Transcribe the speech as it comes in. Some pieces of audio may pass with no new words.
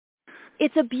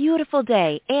It's a beautiful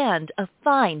day and a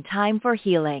fine time for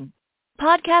healing.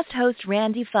 Podcast host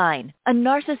Randy Fine, a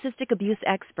narcissistic abuse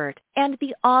expert and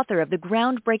the author of the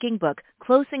groundbreaking book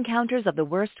Close Encounters of the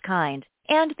Worst Kind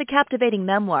and the captivating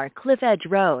memoir Cliff Edge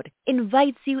Road,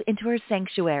 invites you into her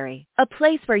sanctuary, a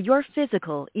place where your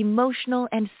physical, emotional,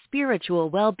 and spiritual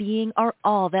well-being are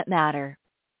all that matter.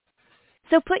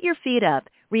 So put your feet up,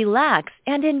 relax,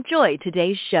 and enjoy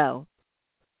today's show.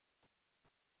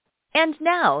 And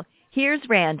now, here's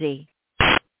Randy.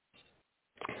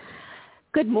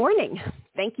 Good morning.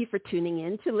 Thank you for tuning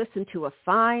in to listen to A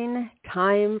Fine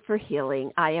Time for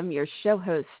Healing. I am your show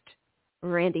host,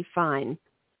 Randy Fine.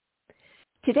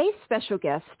 Today's special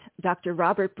guest, Dr.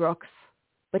 Robert Brooks,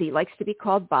 but he likes to be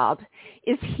called Bob,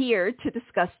 is here to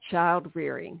discuss child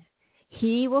rearing.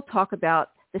 He will talk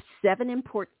about the 7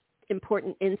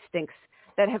 important instincts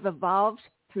that have evolved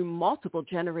through multiple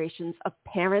generations of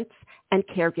parents and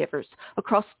caregivers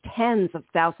across tens of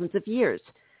thousands of years,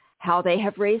 how they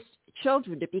have raised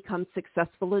children to become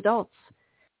successful adults.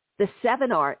 The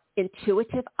 7 are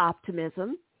intuitive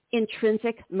optimism,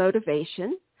 intrinsic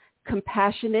motivation,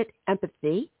 compassionate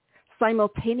empathy,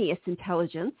 simultaneous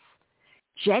intelligence,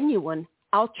 genuine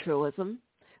altruism,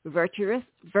 virtuous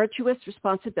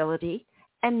responsibility,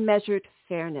 and measured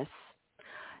fairness.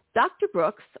 Dr.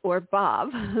 Brooks, or Bob,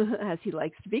 as he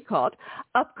likes to be called,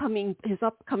 his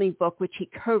upcoming book, which he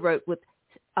co-wrote with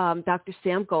Dr.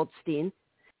 Sam Goldstein,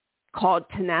 called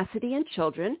Tenacity in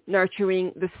Children,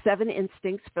 Nurturing the 7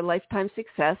 Instincts for Lifetime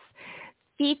Success,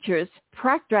 features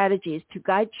strategies to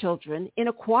guide children in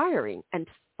acquiring and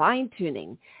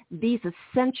fine-tuning these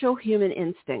essential human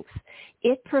instincts.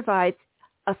 It provides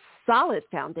a solid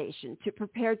foundation to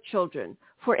prepare children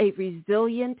for a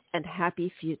resilient and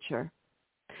happy future.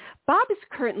 Bob is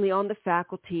currently on the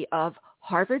faculty of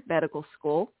Harvard Medical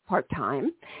School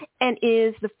part-time and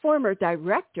is the former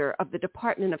director of the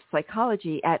Department of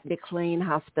Psychology at McLean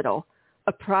Hospital,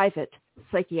 a private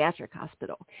psychiatric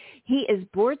hospital. He is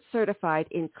board certified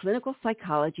in clinical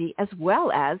psychology as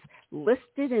well as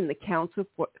listed in the Council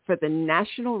for the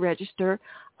National Register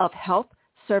of Health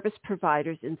Service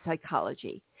Providers in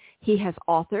Psychology. He has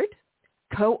authored,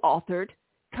 co-authored,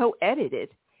 co-edited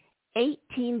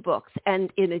 18 books,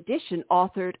 and in addition,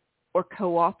 authored or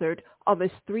co-authored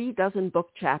almost 36 book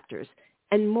chapters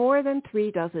and more than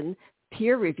 36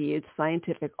 peer-reviewed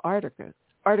scientific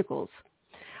articles.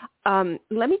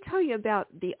 Let me tell you about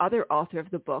the other author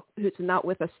of the book, who's not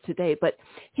with us today, but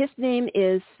his name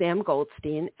is Sam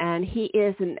Goldstein, and he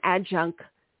is an Adjunct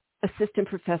Assistant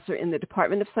Professor in the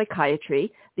Department of Psychiatry,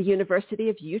 the University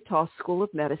of Utah School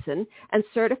of Medicine, and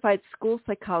Certified School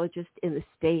Psychologist in the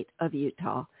state of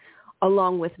Utah,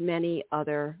 along with many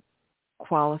other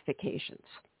qualifications.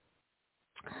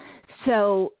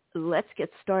 So let's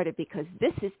get started because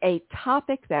this is a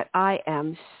topic that I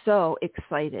am so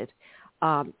excited.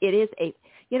 It is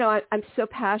I'm so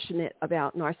passionate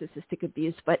about narcissistic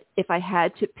abuse, but if I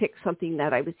had to pick something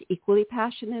that I was equally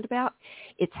passionate about,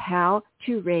 it's how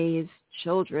to raise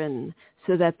children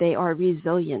so that they are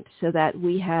resilient, so that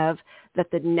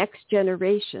the next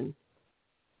generation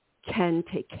can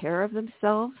take care of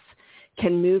themselves,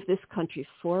 can move this country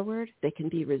forward, they can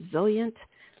be resilient.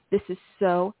 This is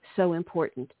so, so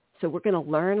important. So we're going to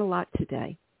learn a lot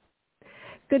today.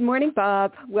 Good morning,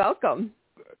 Bob. Welcome.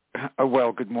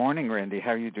 Well, good morning, Randy.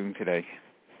 How are you doing today?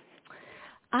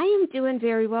 I am doing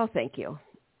very well, thank you.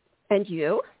 And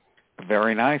you?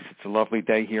 Very nice. It's a lovely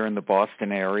day here in the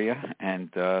Boston area, and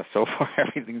so far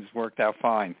everything's worked out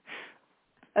fine.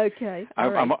 Okay.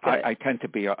 I tend to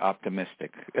be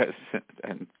optimistic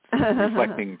and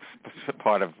reflecting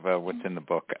part of what's in the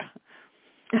book.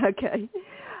 Okay.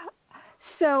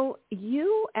 So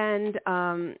you and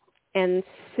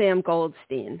Sam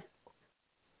Goldstein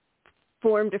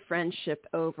formed a friendship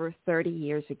over 30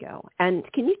 years ago. And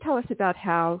can you tell us about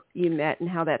how you met and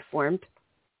how that formed?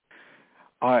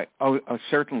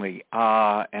 Certainly.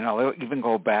 And I'll even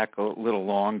go back a little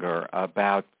longer,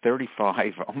 about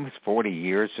 35, almost 40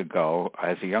 years ago,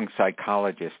 as a young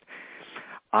psychologist,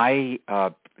 I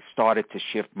started to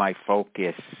shift my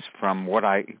focus from what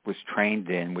I was trained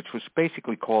in, which was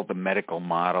basically called the medical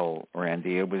model,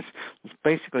 Randy. It was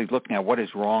basically looking at what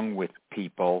is wrong with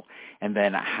people and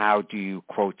then how do you,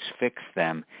 quotes, fix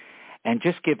them. And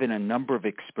just given a number of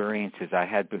experiences I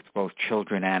had with both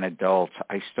children and adults,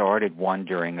 I started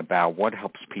wondering about what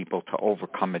helps people to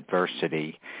overcome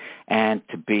adversity and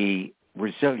to be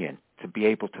resilient, to be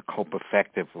able to cope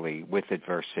effectively with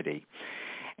adversity.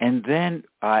 And then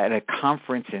at a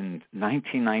conference in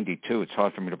 1992, it's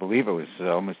hard for me to believe it was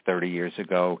almost 30 years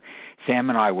ago, Sam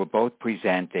and I were both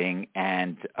presenting,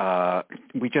 and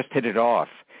we just hit it off.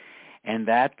 And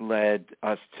that led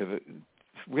us to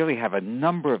really have a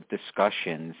number of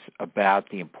discussions about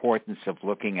the importance of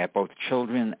looking at both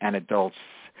children and adults'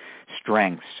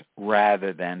 strengths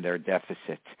rather than their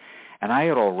deficits. And I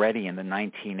had already in the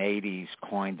 1980s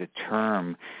coined a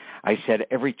term. I said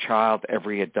every child,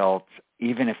 every adult,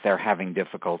 even if they're having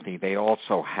difficulty, they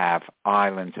also have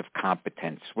islands of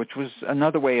competence, which was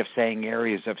another way of saying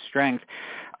areas of strength.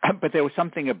 But there was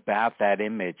something about that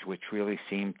image which really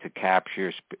seemed to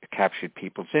capture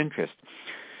people's interest.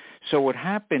 So what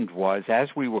happened was, as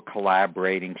we were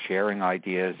collaborating, sharing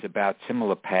ideas about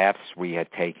similar paths we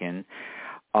had taken,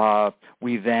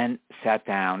 we then sat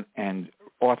down and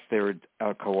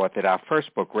co-authored our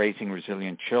first book, Raising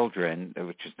Resilient Children,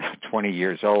 which is now 20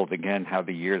 years old, again, how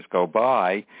the years go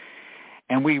by.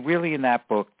 And we really, in that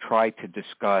book, tried to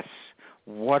discuss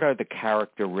what are the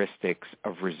characteristics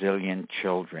of resilient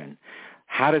children.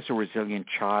 How does a resilient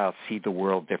child see the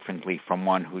world differently from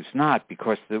one who's not?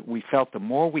 Because we felt the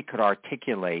more we could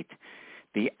articulate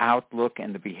the outlook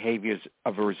and the behaviors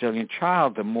of a resilient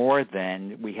child, the more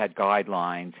then we had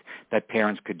guidelines that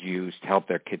parents could use to help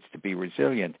their kids to be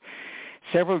resilient.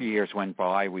 Several years went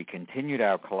by. We continued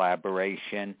our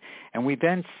collaboration, and we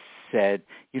then said,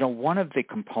 one of the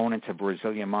components of a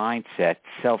resilient mindset,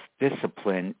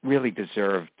 self-discipline, really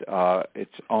deserved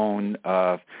its own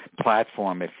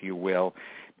platform, if you will,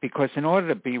 because in order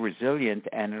to be resilient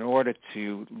and in order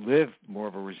to live more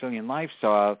of a resilient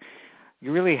lifestyle,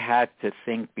 you really had to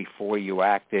think before you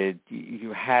acted.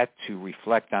 You had to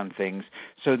reflect on things.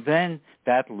 So then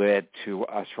that led to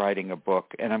us writing a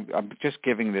book. And I'm just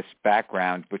giving this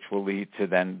background, which will lead to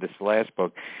then this last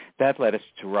book. That led us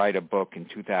to write a book in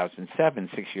 2007,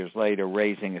 6 years later,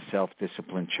 Raising a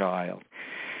Self-Disciplined Child.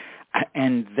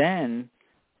 And then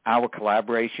our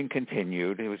collaboration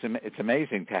continued. It's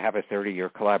amazing to have a 30-year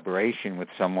collaboration with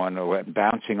someone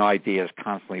bouncing ideas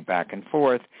constantly back and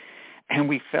forth. And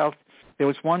we felt there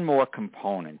was one more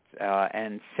component,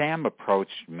 and Sam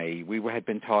approached me. We had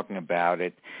been talking about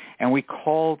it, and we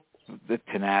called the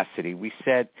Tenacity. We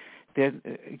said that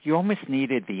you almost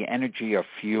needed the energy or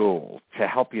fuel to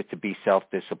help you to be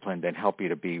self-disciplined and help you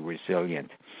to be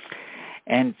resilient.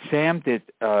 And Sam did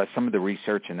some of the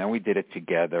research, and then we did it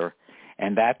together,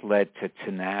 and that led to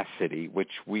Tenacity, which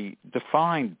we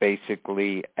defined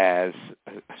basically as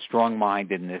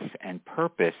strong-mindedness and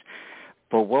purpose.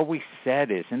 But what we said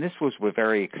is, and this was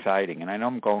very exciting, and I know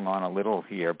I'm going on a little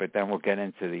here, but then we'll get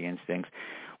into the instincts.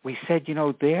 We said,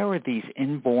 there are these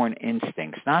inborn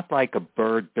instincts, not like a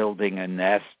bird building a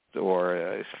nest or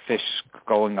a fish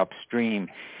going upstream.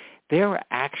 They're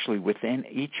actually within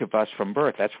each of us from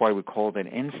birth. That's why we called it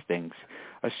instincts,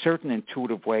 a certain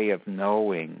intuitive way of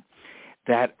knowing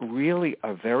that really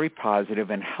are very positive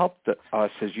and helped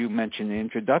us, as you mentioned in the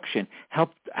introduction,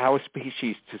 helped our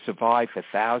species to survive for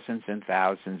thousands and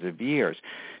thousands of years.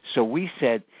 So we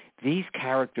said these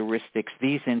characteristics,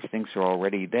 these instincts are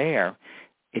already there.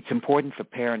 It's important for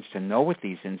parents to know what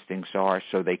these instincts are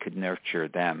so they could nurture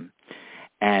them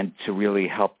and to really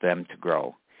help them to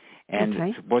grow.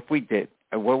 And what we did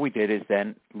is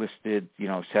then listed,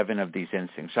 7 of these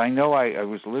instincts. I know I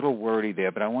was a little wordy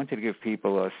there, but I wanted to give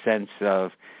people a sense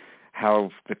of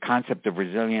how the concept of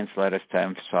resilience led us to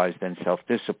emphasize then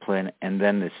self-discipline, and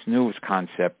then this newest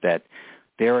concept that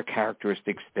there are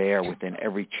characteristics there within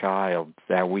every child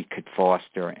that we could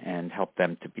foster and help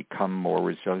them to become more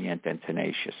resilient and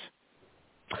tenacious.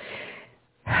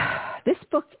 This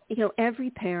book, every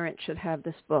parent should have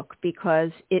this book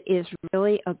because it is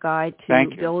really a guide to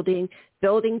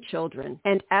building children.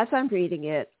 And as I'm reading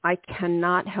it, I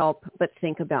cannot help but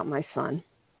think about my son.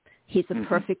 He's a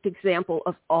perfect example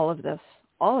of all of this.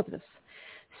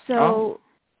 So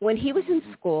when he was in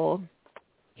school,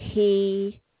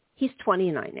 he's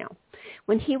 29 now.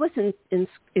 When he was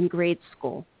in grade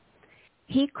school,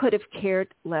 he could have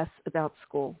cared less about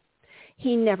school.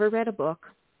 He never read a book.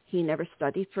 He never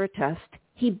studied for a test.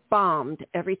 He bombed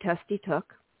every test he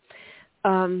took.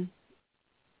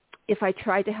 If I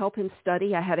tried to help him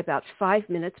study, I had about 5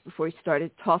 minutes before he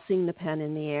started tossing the pen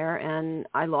in the air, and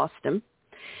I lost him.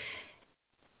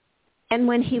 And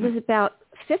when he was about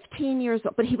 15 years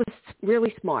old, but he was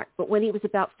really smart, but when he was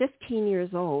about 15 years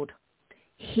old,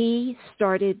 he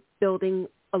started building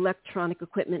electronic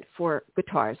equipment for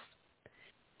guitars.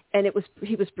 And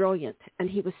he was brilliant, and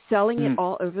he was selling it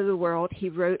all over the world. He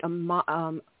wrote a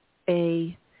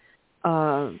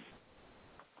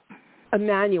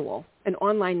manual, an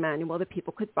online manual that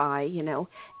people could buy,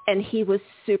 and he was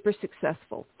super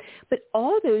successful. But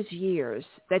all those years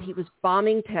that he was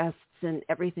bombing tests and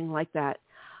everything like that,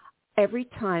 every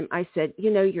time I said,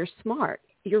 you're smart.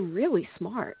 You're really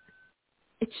smart.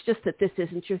 It's just that this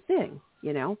isn't your thing.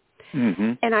 you know.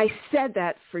 Mm-hmm. And I said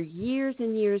that for years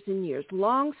and years and years.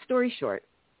 Long story short,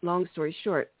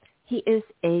 he is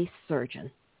a surgeon.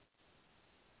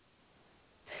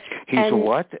 He's a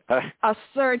what? A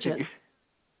surgeon.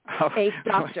 A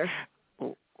doctor.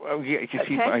 Well, yeah, you see,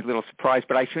 Okay. I'm a little surprised,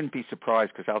 but I shouldn't be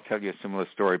surprised because I'll tell you a similar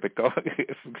story. But go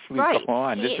Right.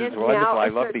 on. He This is is wonderful. now I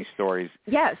love these stories.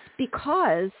 Yes,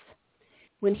 because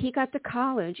when he got to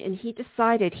college and he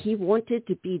decided he wanted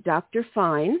to be Dr.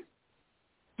 Fine,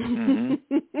 Mm-hmm.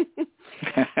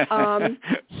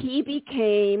 he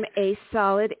became a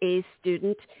solid A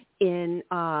student in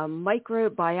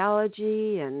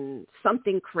microbiology and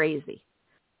something crazy.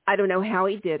 I don't know how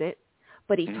he did it,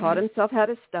 but he taught himself how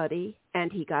to study,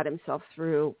 and he got himself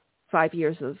through 5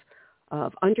 years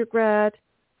of undergrad,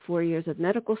 4 years of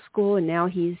medical school, and now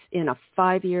he's in a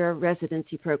 5-year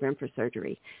residency program for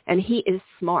surgery. And he is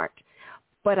smart.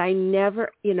 But I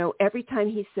never, every time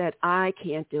he said, I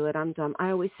can't do it, I'm dumb,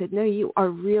 I always said, no, you are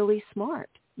really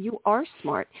smart. You are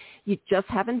smart. You just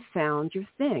haven't found your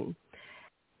thing.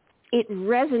 It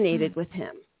resonated with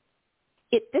him.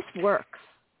 This works.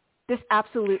 This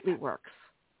absolutely works.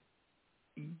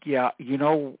 Yeah,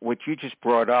 what you just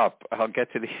brought up, I'll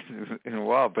get to these in a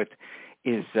while, but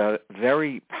is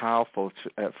very powerful.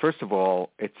 First of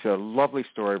all, it's a lovely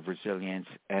story of resilience,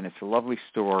 and it's a lovely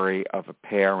story of a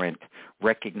parent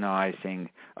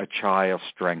recognizing a child's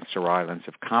strengths or islands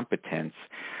of competence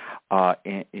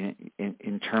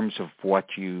in terms of what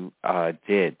you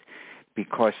did.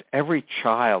 Because every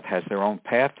child has their own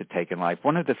path to take in life.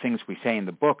 One of the things we say in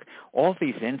the book, all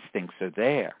these instincts are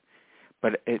there,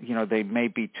 but they may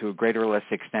be to a greater or less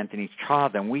extent in each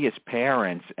child. And we as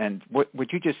parents, and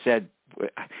what you just said,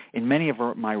 in many of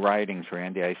my writings,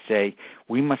 Randy, I say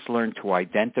we must learn to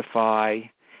identify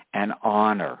and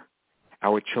honor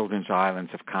our children's islands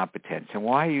of competence. And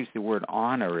why I use the word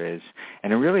honor is,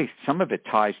 and it really, some of it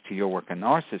ties to your work on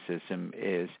narcissism,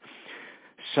 is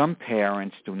some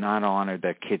parents do not honor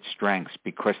their kids' strengths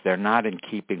because they're not in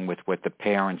keeping with what the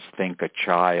parents think a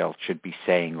child should be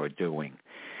saying or doing.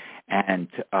 And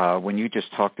when you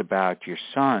just talked about your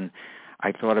son,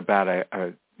 I thought about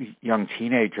a young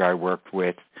teenager I worked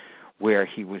with where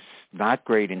he was not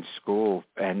great in school.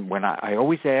 And when I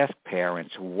always ask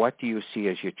parents, what do you see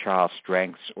as your child's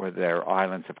strengths or their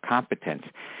islands of competence?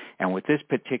 And with this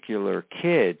particular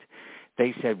kid,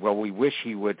 they said, well, we wish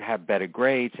he would have better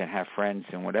grades and have friends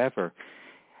and whatever.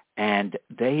 And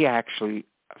they actually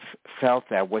felt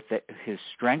that his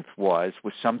strength was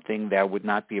something that would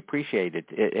not be appreciated.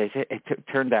 It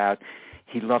turned out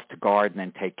he loved to garden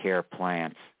and take care of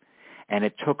plants. And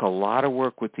it took a lot of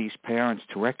work with these parents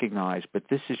to recognize, but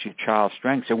this is your child's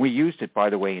strengths. And we used it, by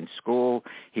the way, in school.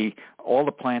 All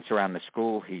the plants around the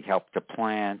school, he helped to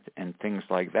plant and things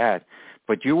like that.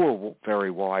 But you were very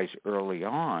wise early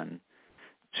on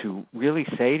to really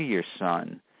say to your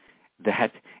son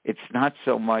that it's not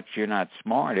so much you're not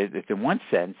smart. In one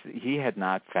sense, he had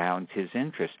not found his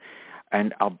interest.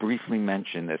 And I'll briefly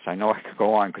mention this. I know I could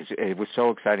go on because it was so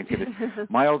exciting.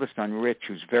 My oldest son, Rich,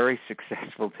 who's very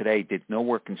successful today, did no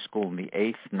work in school in the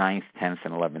 8th, 9th, 10th,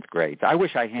 and 11th grades. I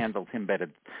wish I handled him better,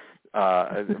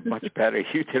 much better.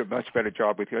 You did a much better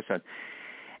job with your son.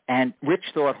 And Rich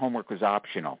thought homework was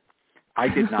optional. I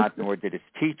did not, nor did his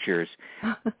teachers.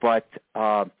 But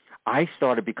I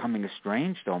started becoming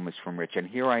estranged almost from Rich. And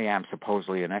here I am,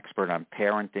 supposedly an expert on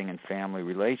parenting and family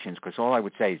relations, because all I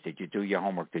would say is, did you do your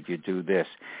homework? Did you do this?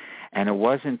 And it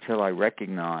wasn't until I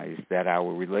recognized that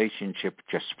our relationship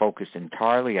just focused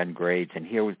entirely on grades. And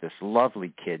here was this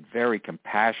lovely kid, very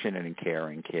compassionate and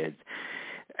caring kid,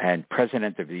 and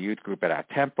president of the youth group at our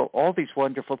temple, all these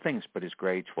wonderful things, but his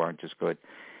grades weren't as good.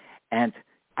 And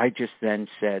I just then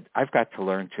said, I've got to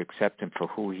learn to accept him for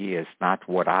who he is, not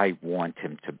what I want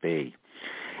him to be.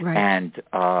 Right.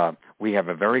 And we have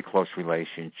a very close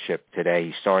relationship today.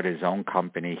 He started his own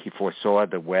company. He foresaw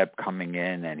the web coming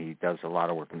in, and he does a lot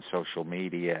of work in social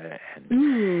media.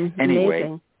 And anyway,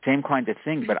 amazing. Same kind of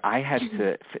thing. But I had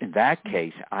to, in that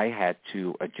case, I had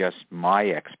to adjust my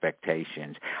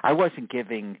expectations. I wasn't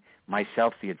giving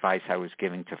myself the advice I was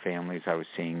giving to families I was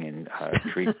seeing in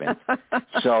treatment.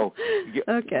 So,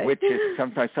 okay. Which is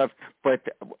sometimes tough. But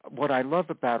what I love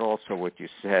about also what you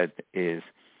said is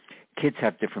kids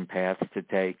have different paths to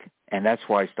take, and that's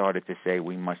why I started to say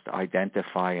we must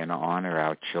identify and honor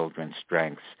our children's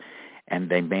strengths, and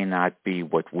they may not be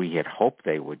what we had hoped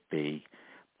they would be,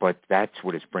 but that's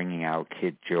what is bringing our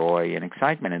kid joy and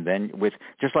excitement. And then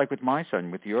just like with my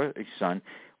son, with your son,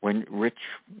 when Rich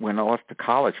went off to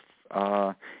college,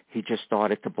 he just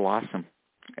started to blossom,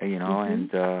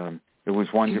 and it was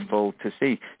wonderful to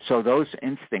see. So those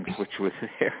instincts, which was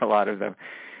there, a lot of them,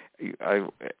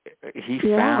 he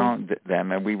found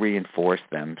them, and we reinforced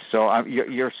them. So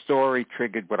your story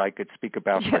triggered what I could speak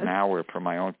about for an hour from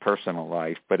my own personal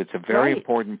life, but it's a very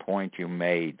important point you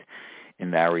made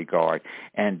in that regard.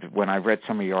 And when I read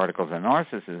some of your articles on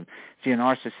narcissism, see, a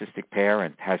narcissistic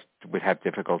parent would have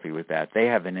difficulty with that. They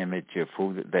have an image of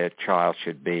who their child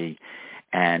should be,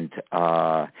 and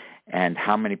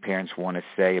how many parents want to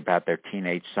say about their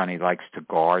teenage son he likes to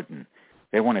garden.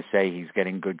 They want to say he's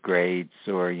getting good grades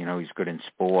or, he's good in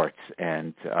sports.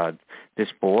 And this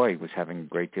boy was having a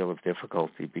great deal of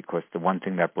difficulty because the one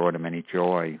thing that brought him any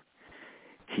joy,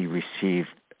 he received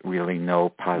really no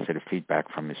positive feedback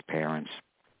from his parents.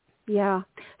 Yeah.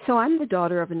 So I'm the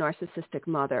daughter of a narcissistic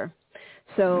mother.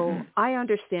 So I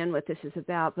understand what this is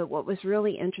about, but what was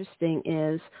really interesting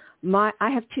is I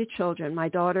have two children. My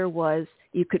daughter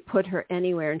you could put her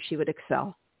anywhere and she would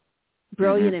excel.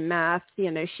 Brilliant in math,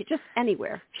 she just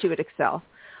anywhere she would excel.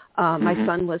 My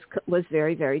son was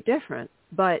very, very different.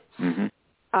 But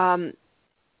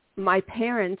my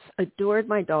parents adored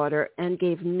my daughter and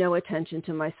gave no attention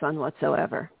to my son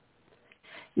whatsoever.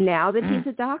 Now that he's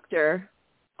a doctor,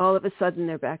 all of a sudden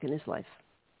they're back in his life.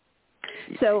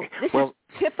 So this is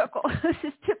typical. This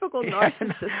is typical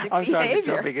narcissistic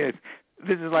behavior.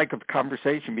 This is like a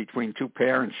conversation between two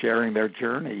parents sharing their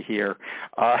journey here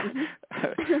on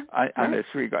this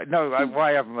regard. No,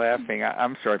 why I'm laughing,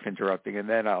 I'm sorry for interrupting, and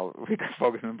then we can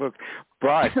focus on the book.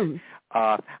 But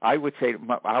I would say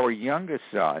our youngest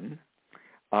son,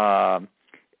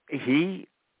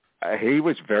 he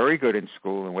was very good in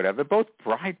school and whatever, both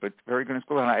bright but very good in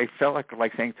school. And I felt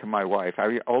like saying to my wife,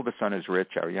 our oldest son is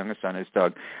Rich, our youngest son is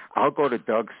Doug. I'll go to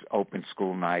Doug's open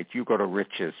school night. You go to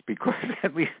Rich's, because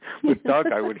at least with Doug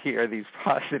I would hear these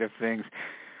positive things.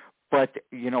 But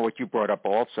what you brought up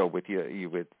also with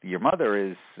your mother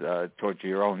is towards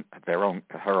her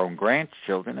own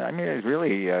grandchildren. I mean, it's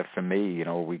really for me,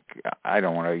 I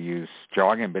don't want to use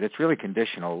jargon, but it's really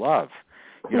conditional love.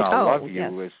 I love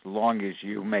you as long as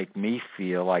you make me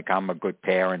feel like I'm a good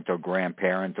parent or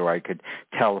grandparent, or I could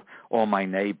tell all my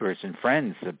neighbors and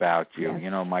friends about you.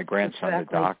 Yes. My grandson, the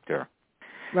doctor.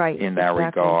 Right. In that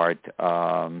regard.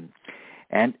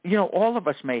 And, all of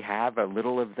us may have a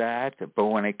little of that, but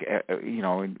when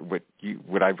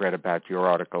what I've read about your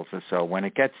articles or so, when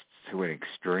it gets to an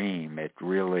extreme, it's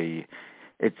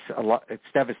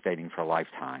devastating for a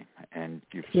lifetime. And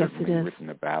you've certainly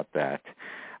written about that.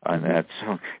 And that's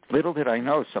so little did I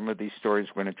know some of these stories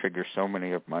were going to trigger so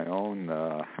many of my own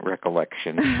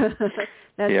recollections.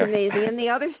 That's amazing. And the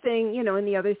other thing,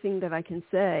 that I can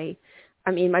say,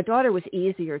 I mean, my daughter was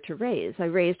easier to raise. I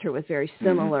raised her with very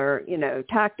similar,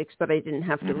 tactics, but I didn't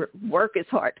have to work as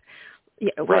hard.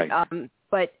 Right.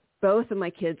 But both of my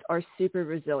kids are super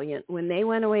resilient. When they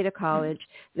went away to college,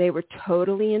 they were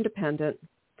totally independent.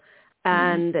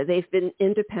 And they've been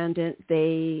independent.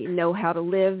 They know how to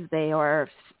live. They are,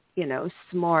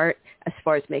 smart as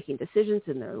far as making decisions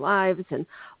in their lives and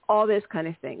all this kind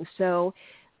of thing. So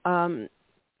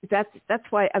that's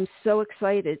why I'm so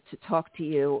excited to talk to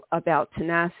you about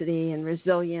tenacity and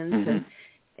resilience.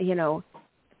 And,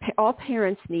 all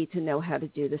parents need to know how to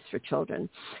do this for children.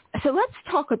 So let's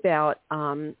talk about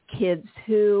kids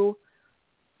who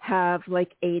have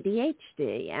like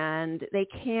ADHD and they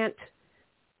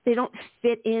don't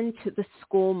fit into the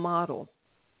school model.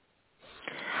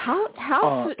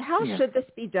 How should this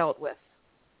be dealt with?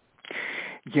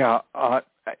 Yeah.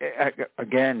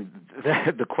 Again,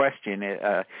 the question.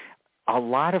 A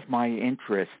lot of my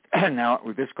interest. Now,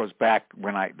 this goes back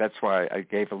that's why I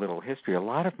gave a little history. A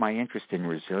lot of my interest in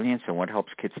resilience and what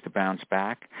helps kids to bounce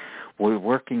back. We're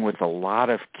working with a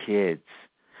lot of kids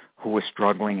who were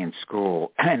struggling in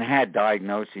school and had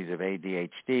diagnoses of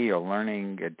ADHD or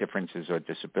learning differences or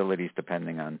disabilities,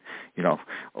 depending on,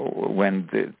 when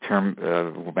the term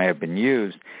may have been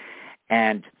used.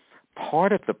 And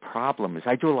part of the problem is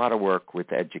I do a lot of work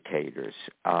with educators,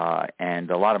 and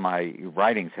a lot of my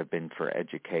writings have been for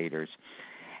educators.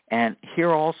 And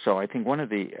here also, I think one of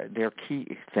their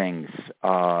key things,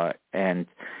 and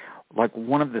like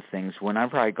one of the things,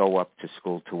 whenever I go up to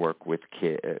school to work with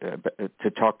kids,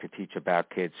 to teach about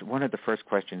kids, one of the first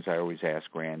questions I always ask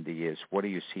Randy is, what do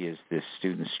you see as the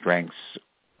student's strengths?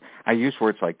 I use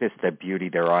words like this, their beauty,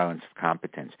 their islands of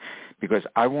competence, because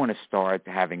I want to start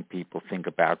having people think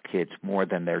about kids more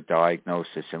than their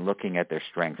diagnosis and looking at their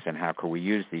strengths and how can we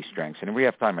use these strengths. And if we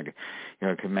have time, I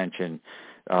can mention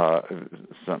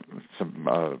some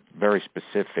very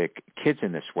specific kids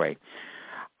in this way.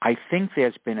 I think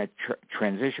there's been a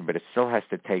transition, but it still has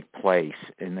to take place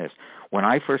in this. When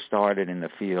I first started in the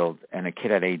field and a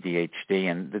kid had ADHD,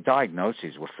 and the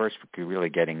diagnoses were first really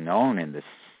getting known in the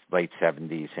late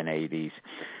 70s and 80s.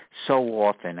 So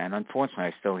often, and unfortunately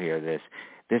I still hear this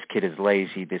kid is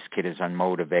lazy, this kid is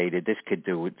unmotivated, this kid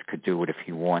could do it if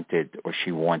he wanted or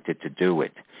she wanted to do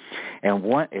it. And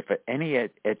if any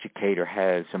educator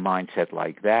has a mindset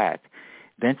like that,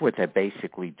 then what they're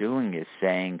basically doing is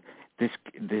saying this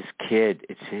kid,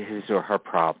 it's his or her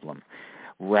problem,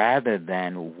 rather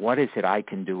than what is it I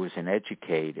can do as an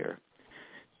educator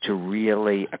to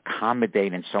really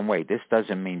accommodate in some way. This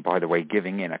doesn't mean, by the way,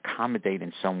 giving in. Accommodate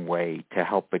in some way to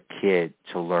help a kid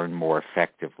to learn more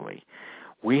effectively.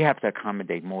 We have to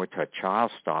accommodate more to a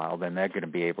child's style than they're going to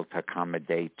be able to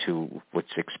accommodate to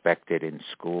what's expected in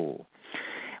school.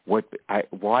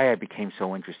 Why I became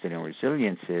so interested in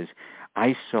resilience is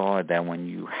I saw that when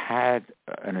you had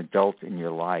an adult in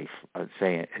your life,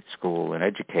 say at school, an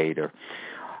educator,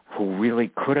 who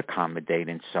really could accommodate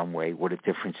in some way, what a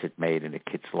difference it made in a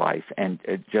kid's life. And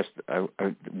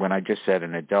when I just said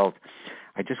an adult,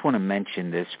 I just want to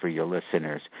mention this for your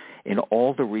listeners. In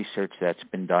all the research that's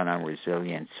been done on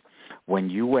resilience, when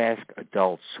you ask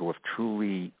adults who have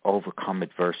truly overcome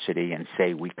adversity and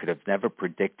say, we could have never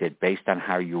predicted based on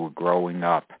how you were growing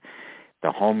up,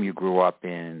 the home you grew up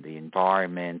in, the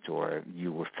environment, or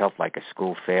you felt like a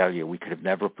school failure, we could have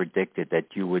never predicted that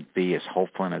you would be as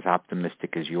hopeful and as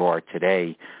optimistic as you are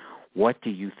today. What do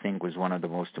you think was one of the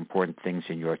most important things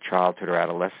in your childhood or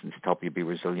adolescence to help you be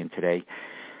resilient today?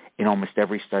 In almost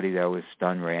every study that was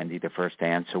done, Randy, the first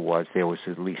answer was there was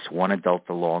at least one adult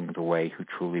along the way who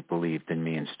truly believed in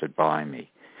me and stood by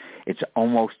me. It's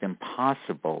almost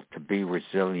impossible to be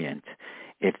resilient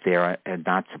if there are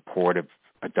not supportive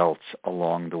adults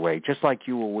along the way, just like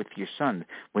you were with your son.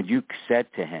 When you said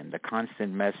to him, the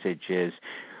constant message is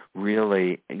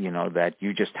really, that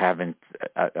you just haven't,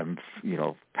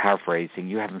 paraphrasing,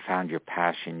 you haven't found your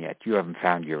passion yet. You haven't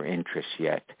found your interest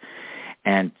yet.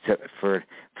 And for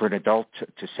an adult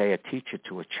to say, a teacher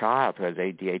to a child who has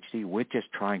ADHD, we're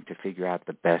just trying to figure out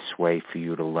the best way for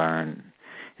you to learn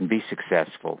and be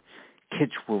successful.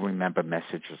 Kids will remember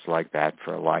messages like that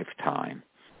for a lifetime.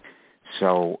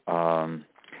 So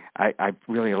I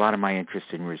really, a lot of my interest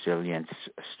in resilience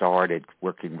started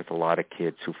working with a lot of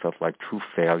kids who felt like true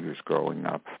failures growing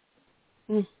up.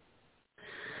 Mm.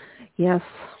 Yes.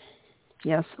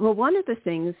 Well, one of the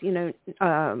things,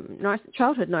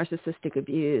 childhood narcissistic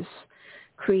abuse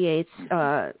creates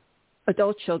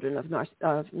adult children of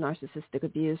narcissistic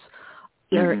abuse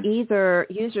are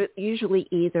usually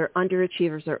either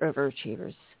underachievers or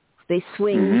overachievers. They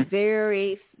swing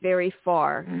very, very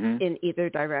far in either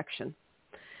direction.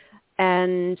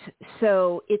 And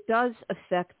so it does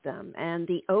affect them. And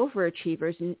the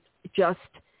overachievers just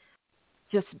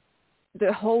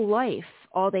their whole life,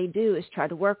 all they do is try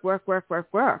to work.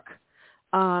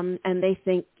 And they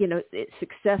think,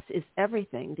 success is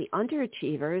everything. The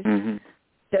underachievers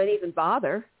don't even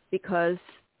bother because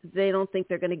they don't think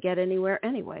they're going to get anywhere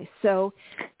anyway. So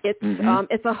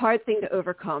it's a hard thing to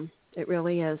overcome. It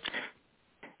really is.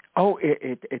 Oh,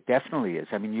 it definitely is.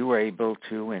 I mean, you were able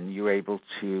to,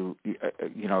 you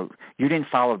didn't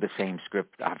follow the same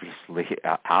script, obviously,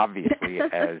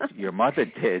 as your mother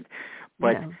did.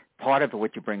 But part of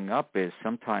what you bring up is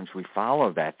sometimes we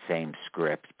follow that same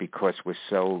script because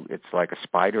it's like a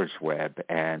spider's web,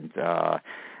 and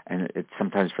it's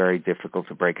sometimes very difficult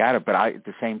to break out of. But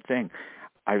the same thing.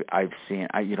 I've seen,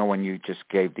 when you just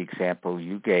gave the example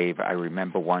you gave, I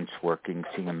remember once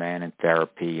seeing a man in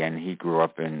therapy, and he grew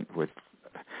up with,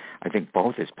 I think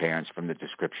both his parents from the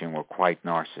description were quite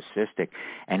narcissistic.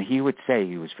 And he would say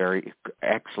he was very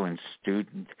excellent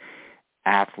student,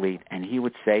 athlete, and he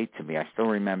would say to me, I still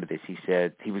remember this, he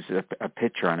said, he was a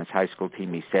pitcher on his high school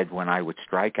team, he said, when I would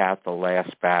strike out the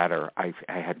last batter,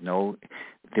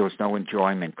 there was no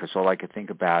enjoyment because all I could think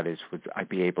about is would I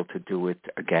be able to do it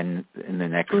again in the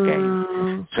next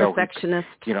game. So perfectionist.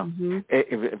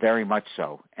 Very much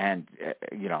so. And,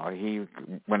 he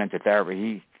went into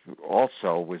therapy. He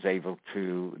also was able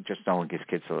to, just knowing his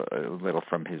kids a little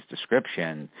from his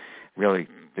description, really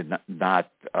did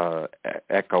not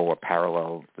echo or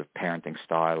parallel the parenting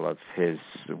style of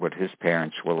what his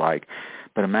parents were like.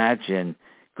 But imagine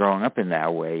growing up in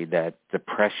that way, that the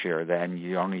pressure, then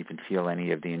you don't even feel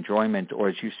any of the enjoyment, or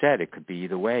as you said, it could be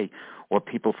either way, or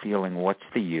people feeling, what's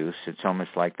the use? It's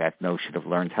almost like that notion of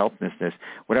learned helplessness.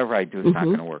 Whatever I do is not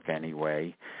going to work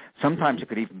anyway. Sometimes it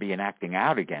could even be an acting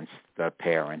out against the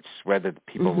parents, whether the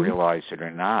people realize it or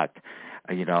not.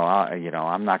 I'm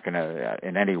not going to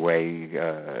in any way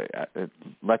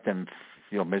let them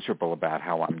feel miserable about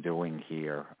how I'm doing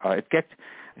here.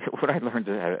 What I learned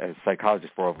as a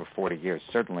psychologist for over 40 years,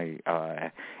 certainly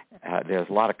there's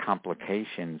a lot of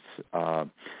complications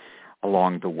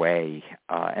along the way.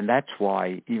 And that's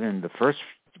why even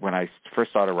when I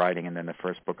first started writing, and then the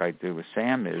first book I do with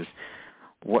Sam is,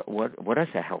 what does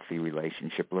a healthy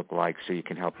relationship look like so you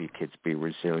can help your kids be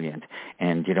resilient?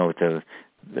 And, the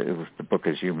book,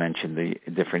 as you mentioned, the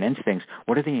different instincts,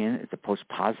 what are the most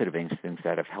positive instincts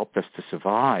that have helped us to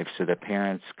survive so that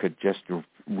parents could just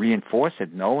reinforce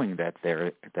it knowing that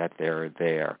they're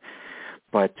there.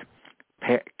 But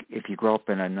if you grow up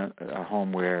in a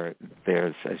home where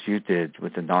there's, as you did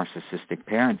with a narcissistic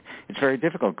parent, it's very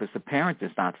difficult because the parent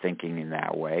is not thinking in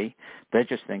that way. They're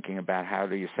just thinking about how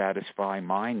do you satisfy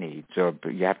my needs, or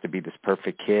you have to be this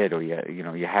perfect kid, or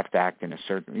you have to act in a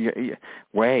certain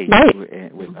way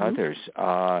with others.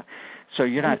 So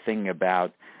you're not thinking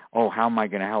about, how am I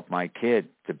going to help my kid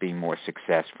to be more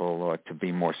successful or to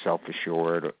be more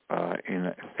self-assured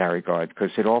in that regard?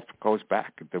 Because it all goes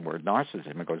back, the word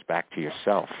narcissism, it goes back to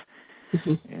yourself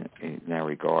in that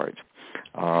regard.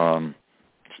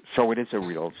 So it is a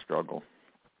real struggle.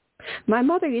 My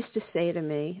mother used to say to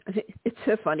me, it's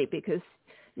so funny because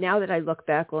now that I look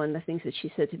back on the things that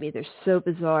she said to me, they're so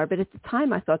bizarre. But at the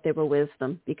time I thought they were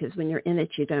wisdom because when you're in it,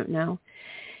 you don't know.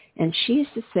 And she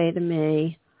used to say to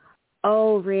me,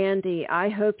 "Oh, Randy, I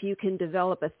hope you can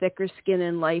develop a thicker skin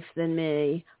in life than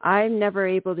me. I'm never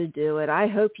able to do it. I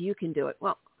hope you can do it."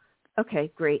 Well,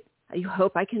 okay, great. You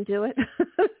hope I can do it?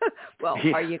 Well,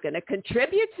 are you going to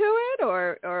contribute to it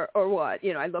or what?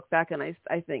 I look back and I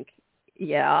think,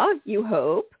 yeah, you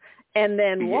hope. And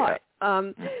then what?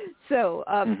 Okay,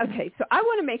 so I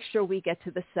want to make sure we get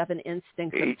to the 7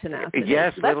 instincts of tenacity.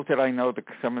 Yes, little did I know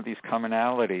some of these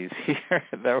commonalities here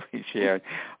that we shared.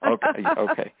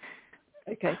 Okay.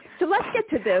 Okay, so let's get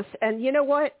to this. And you know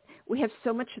what? We have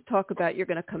so much to talk about. You're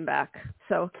going to come back.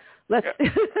 So let's...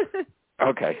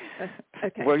 Okay.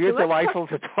 Okay. Well, you're delightful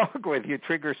to talk with. You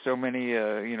trigger so many,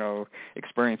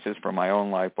 experiences from my own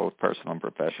life, both personal and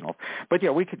professional. But,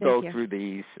 we could go through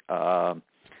these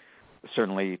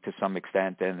certainly to some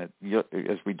extent. And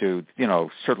as we do,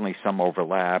 certainly some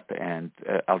overlap. And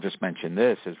I'll just mention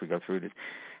this as we go through this.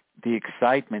 The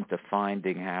excitement of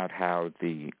finding out how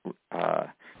the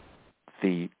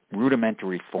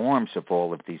rudimentary forms of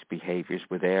all of these behaviors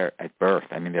were there at birth.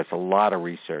 I mean, there's a lot of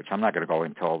research. I'm not going to go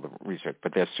into all the research,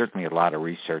 but there's certainly a lot of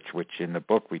research, which in the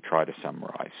book we try to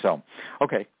summarize. So,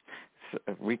 okay,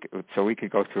 so we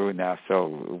could go through it now. So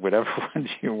whatever ones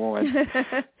you want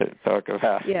to talk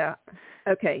about. Yeah.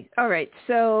 Okay. All right.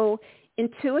 So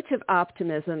intuitive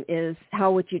optimism is,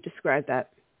 how would you describe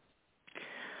that?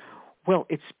 Well,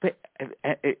 it's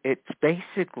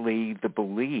basically the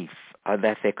belief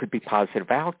that there could be positive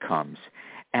outcomes.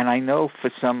 And I know for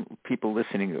some people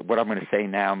listening, what I'm going to say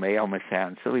now may almost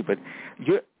sound silly, but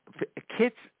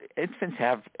infants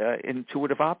have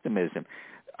intuitive optimism.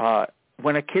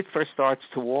 When a kid first starts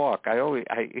to walk,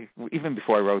 even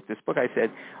before I wrote this book, I said,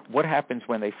 what happens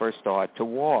when they first start to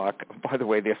walk? By the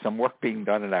way, there's some work being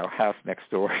done in our house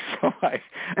next door, so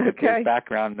there's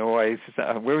background noise.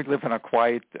 We live on a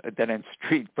quiet, dead-end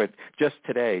street, but just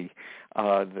today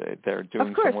they're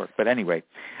doing some work. But anyway,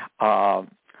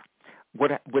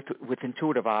 with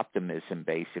intuitive optimism,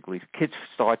 basically, kids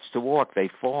starts to walk, they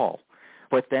fall.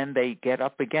 But then they get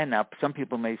up again. Now, some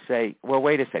people may say, well,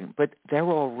 wait a second, but they're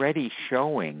already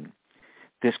showing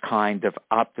this kind of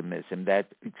optimism that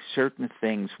certain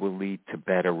things will lead to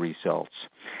better results.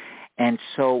 And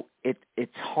so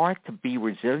it's hard to be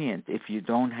resilient if you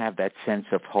don't have that sense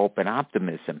of hope and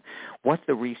optimism. What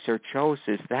the research shows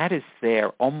is that is there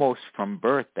almost from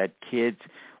birth, that kids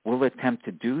will attempt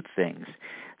to do things.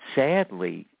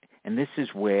 Sadly, and this is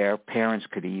where parents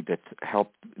could either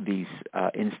help these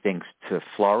instincts to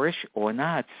flourish or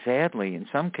not. Sadly, in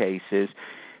some cases,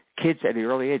 kids at an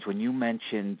early age, when you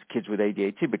mentioned kids with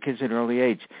ADHD, but kids at an early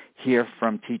age hear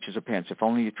from teachers or parents, if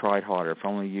only you tried harder, if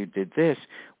only you did this,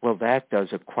 well, that does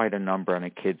quite a number on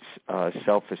a kid's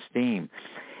self-esteem.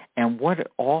 And what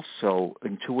also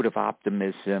intuitive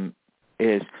optimism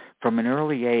is, from an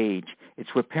early age, it's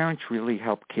where parents really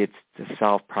help kids to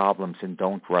solve problems and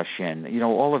don't rush in.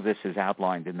 All of this is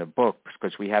outlined in the book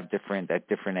because we have at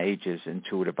different ages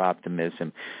intuitive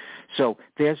optimism. So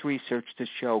there's research to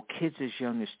show kids as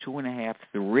young as 2.5,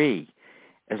 3,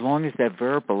 as long as they're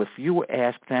verbal, if you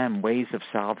ask them ways of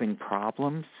solving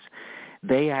problems,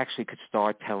 they actually could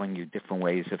start telling you different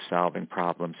ways of solving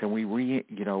problems. And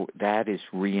that is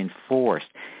reinforced.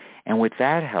 And what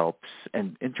that helps,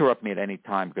 and interrupt me at any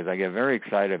time because I get very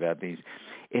excited about these,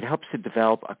 it helps to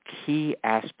develop a key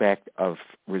aspect of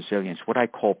resilience, what I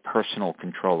call personal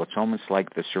control. It's almost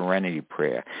like the serenity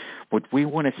prayer. What we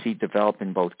want to see develop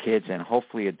in both kids and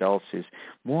hopefully adults is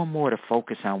more and more to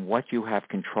focus on what you have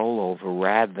control over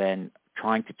rather than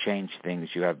trying to change things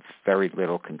you have very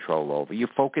little control over. You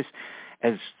focus,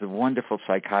 as the wonderful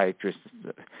psychiatrist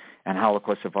and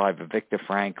Holocaust survivor Viktor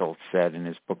Frankl said in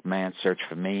his book Man's Search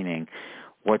for Meaning,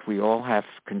 what we all have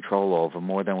control over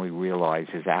more than we realize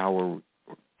is our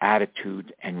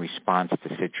attitude and response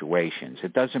to situations.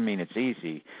 It doesn't mean it's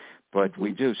easy, but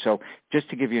we do. So just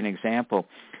to give you an example,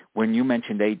 when you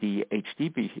mentioned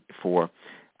ADHD before,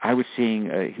 I was seeing,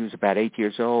 he was about 8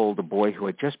 years old, a boy who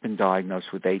had just been diagnosed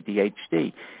with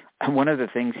ADHD. And one of the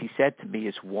things he said to me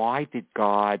is, why did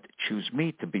God choose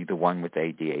me to be the one with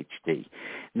ADHD?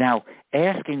 Now,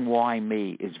 asking why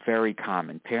me is very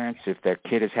common. Parents, if their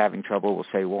kid is having trouble, will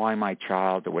say, why my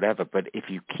child or whatever. But if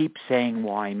you keep saying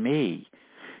why me,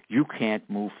 you can't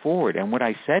move forward. And what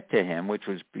I said to him, which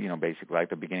was, basically like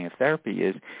the beginning of therapy,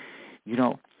 is,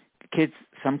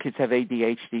 some kids have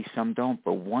ADHD, some don't,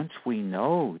 but once we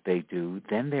know they do,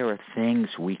 then there are things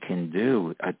we can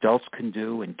do, adults can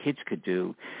do and kids could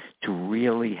do to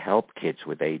really help kids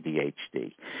with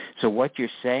ADHD. So what you're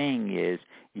saying is,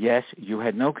 yes, you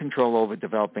had no control over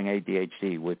developing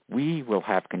ADHD. What we will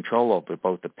have control over,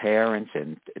 both the parents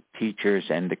and teachers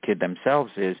and the kid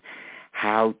themselves, is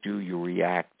how do you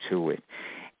react to it?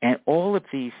 And all of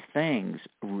these things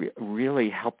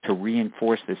really help to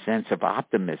reinforce the sense of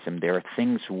optimism. There are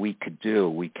things we could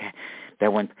do.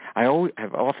 I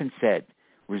have often said,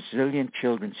 resilient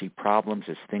children see problems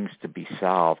as things to be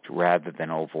solved rather than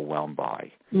overwhelmed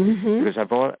by. Mm-hmm.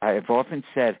 Because I've often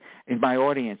said in my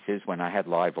audiences, when I had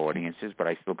live audiences, but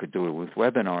I still could do it with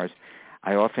webinars,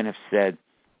 I often have said,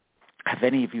 have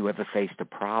any of you ever faced a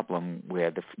problem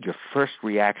where your first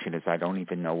reaction is, I don't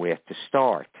even know where to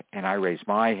start? And I raise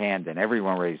my hand, and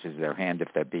everyone raises their hand if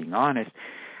they're being honest.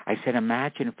 I said,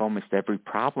 imagine if almost every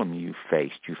problem you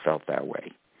faced, you felt that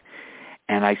way.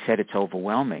 And I said, it's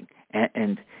overwhelming.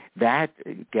 And that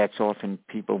gets often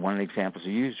people, one of the examples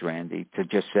you use, Randy, to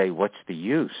just say, what's the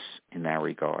use in that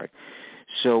regard?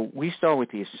 So we start with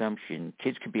the assumption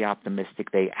kids can be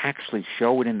optimistic. They actually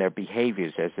show it in their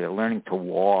behaviors as they're learning to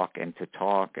walk and to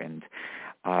talk and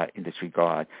in this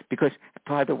regard. Because,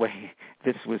 by the way,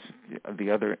 this was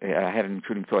the other, I had an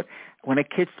intruding thought. When a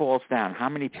kid falls down, how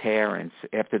many parents,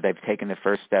 after they've taken the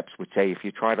first steps, would say, if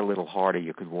you tried a little harder,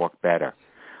 you could walk better?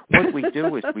 What we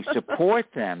do is we support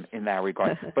them in that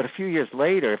regard. But a few years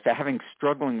later, if they're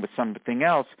struggling with something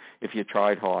else, if you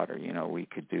tried harder, we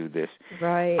could do this.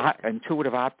 Right.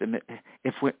 Intuitive optimism.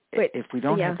 If we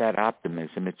don't have that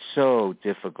optimism, it's so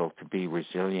difficult to be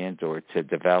resilient or to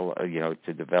develop,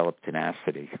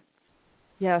 tenacity.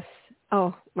 Yes.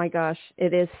 Oh my gosh,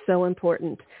 it is so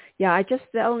important. Yeah.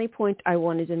 The only point I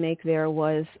wanted to make there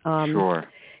was, sure.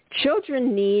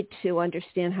 Children need to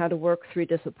understand how to work through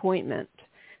disappointment.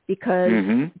 Because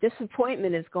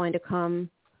disappointment is going to come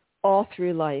all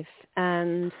through life.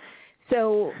 And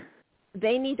so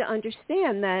they need to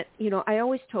understand that, I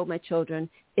always told my children,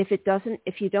 if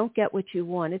you don't get what you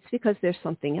want, it's because there's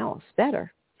something else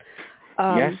better.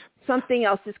 Yes. Something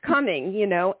else is coming,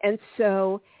 and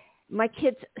so my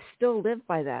kids still live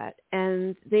by that.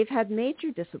 And they've had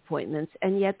major disappointments,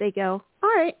 and yet they go, all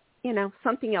right,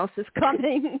 something else is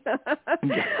coming.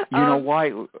 You know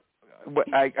why? You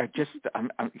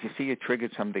see, you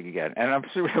triggered something again, and I'm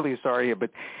really sorry,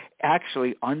 but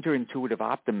actually, under intuitive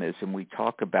optimism, we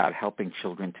talk about helping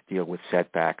children to deal with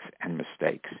setbacks and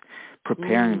mistakes,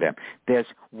 preparing them. There's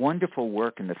wonderful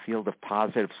work in the field of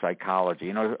positive psychology.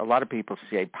 A lot of people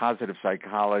say positive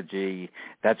psychology,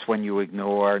 that's when you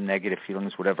ignore negative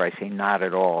feelings, whatever. I say not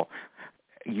at all.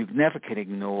 You never can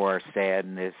ignore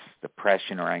sadness,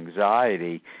 depression, or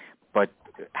anxiety, but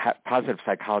positive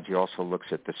psychology also looks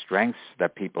at the strengths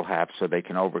that people have so they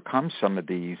can overcome some of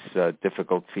these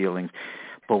difficult feelings.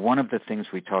 But one of the things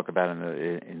we talk about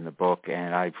in the book,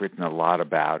 and I've written a lot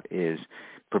about, is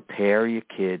prepare your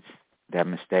kids that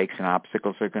mistakes and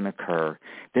obstacles are going to occur.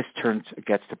 This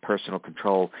gets to personal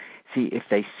control. See, if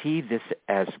they see this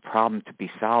as a problem to be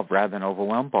solved rather than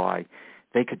overwhelmed by,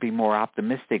 they could be more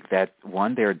optimistic that,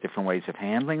 one, there are different ways of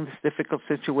handling this difficult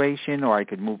situation, or I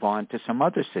could move on to some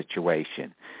other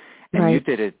situation. And right. You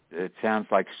did it sounds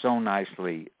like so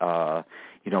nicely,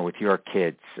 with your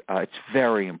kids. It's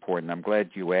very important. I'm glad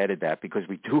you added that because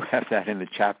we do have that in the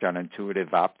chapter on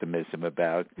intuitive optimism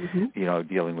about,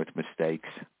 dealing with mistakes.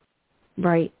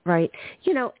 Right.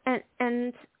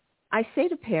 And I say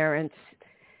to parents,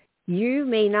 you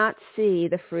may not see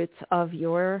the fruits of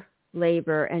your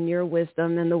labor and your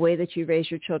wisdom and the way that you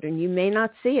raise your children. You may not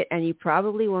see it, and you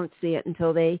probably won't see it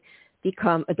until they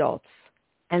become adults.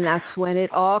 And that's when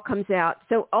it all comes out.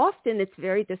 So often it's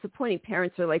very disappointing.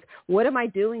 Parents are like, what am I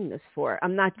doing this for?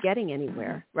 I'm not getting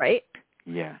anywhere, right?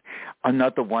 Yeah.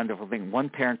 Another wonderful thing, one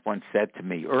parent once said to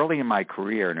me early in my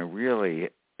career, and it really,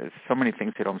 so many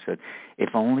things it almost said, if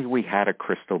only we had a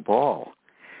crystal ball.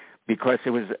 Because it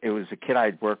was a kid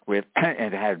I'd worked with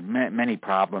and had many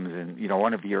problems, and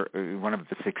one of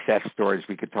the success stories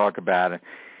we could talk about,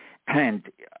 and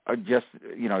just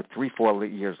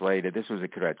 3-4 years later, this was a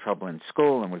kid who had trouble in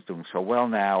school and was doing so well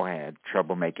now, had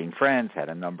trouble making friends, had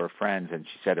a number of friends, and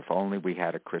she said, if only we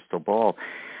had a crystal ball.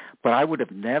 But I would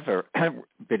have never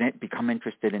become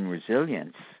interested in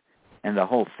resilience and the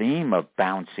whole theme of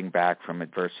bouncing back from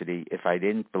adversity if I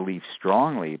didn't believe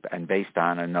strongly, and based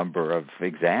on a number of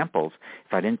examples,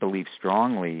 if I didn't believe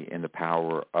strongly in the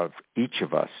power of each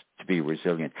of us to be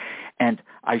resilient. And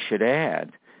I should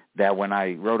add that when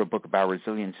I wrote a book about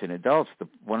resilience in adults,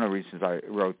 one of the reasons I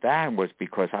wrote that was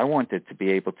because I wanted to be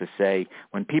able to say,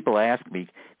 when people ask me,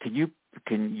 can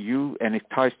you, and it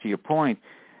ties to your point,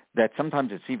 that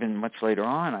sometimes it's even much later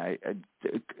on,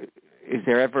 is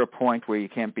there ever a point where you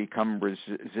can't become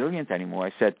resilient anymore?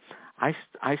 I said,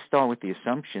 I start with the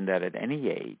assumption that at any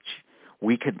age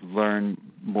we could learn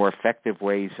more effective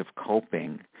ways of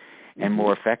coping and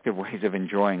more effective ways of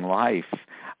enjoying life.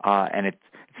 And it's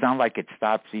not like it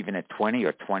stops even at 20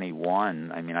 or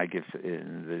 21. I mean, I give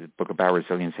in the book about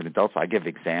resilience in adults, I give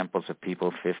examples of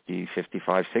people 50,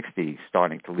 55, 60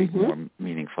 starting to lead more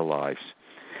meaningful lives.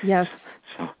 Yes.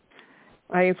 So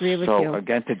I agree with you. So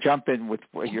again, to jump in with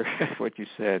what you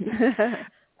said.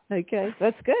 Okay,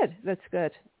 that's good. That's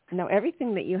good. Now,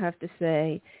 everything that you have to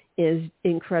say is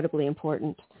incredibly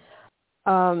important.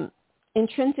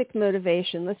 Intrinsic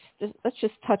motivation. Let's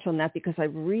just touch on that, because I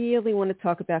really want to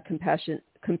talk about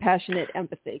compassionate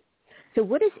empathy. So,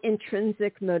 what is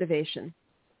intrinsic motivation?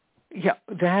 Yeah,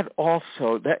 that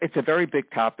it's a very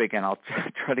big topic, and I'll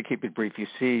try to keep it brief. You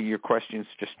see, your questions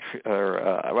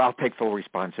I'll take full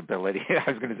responsibility.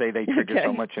 I was going to say they trigger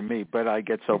so much in me, but I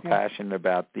get so passionate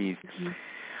about these.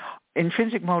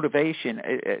 Intrinsic motivation,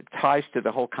 it ties to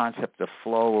the whole concept of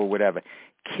flow or whatever.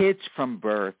 Kids from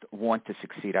birth want to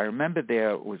succeed. I remember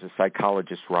there was a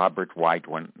psychologist, Robert White,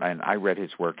 and I read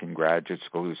his work in graduate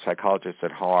school. He was a psychologist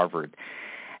at Harvard.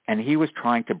 And he was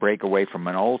trying to break away from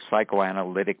an old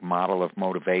psychoanalytic model of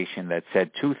motivation that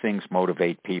said two things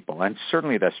motivate people, and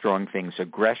certainly the strong things,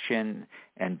 aggression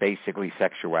and basically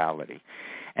sexuality.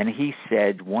 And he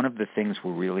said one of the things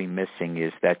we're really missing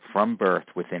is that from birth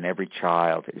within every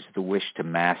child is the wish to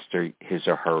master his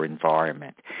or her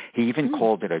environment. He even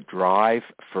called it a drive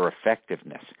for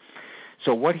effectiveness.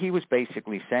 So what he was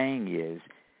basically saying is,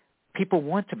 people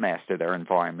want to master their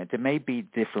environment. There may be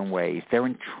different ways. They're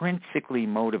intrinsically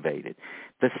motivated.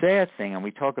 The sad thing, and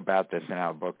we talk about this in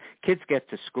our book, kids get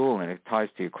to school, and it ties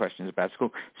to your questions about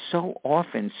school. So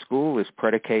often school is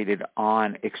predicated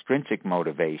on extrinsic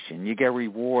motivation. You get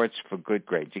rewards for good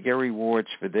grades. You get rewards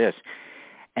for this.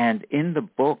 And in the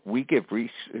book, we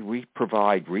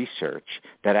provide research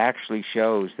that actually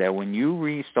shows that when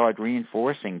you start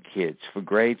reinforcing kids for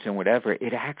grades and whatever,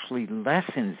 it actually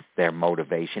lessens their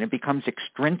motivation. It becomes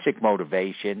extrinsic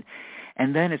motivation,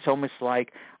 and then it's almost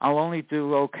like, I'll only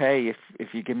do okay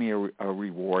if you give me a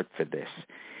reward for this.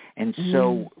 And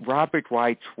so Robert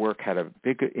White's work had a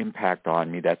big impact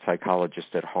on me, that psychologist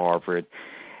at Harvard.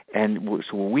 And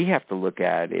so what we have to look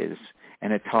at is,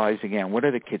 and it ties again, what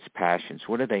are the kids' passions?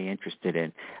 What are they interested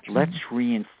in? Let's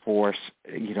reinforce,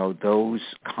 those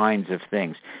kinds of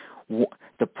things.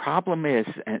 The problem is,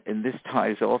 and this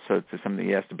ties also to something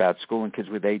you asked about school and kids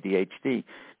with ADHD,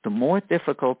 the more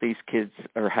difficult these kids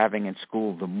are having in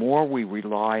school, the more we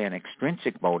rely on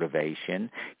extrinsic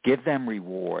motivation, give them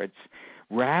rewards,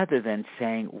 rather than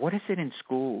saying, what is it in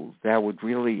school that would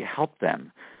really help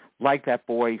them? Like that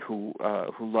boy who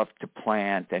loved to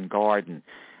plant and garden.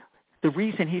 The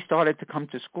reason he started to come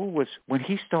to school was when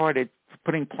he started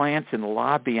putting plants in the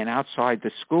lobby and outside the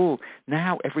school.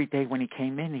 Now, every day when he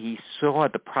came in, he saw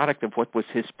the product of what was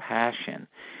his passion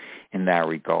in that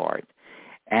regard.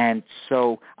 And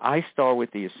so I start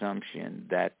with the assumption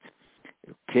that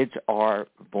kids are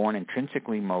born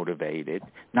intrinsically motivated,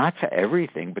 not for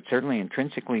everything, but certainly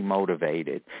intrinsically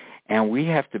motivated. And we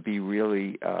have to be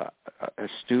really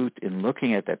astute in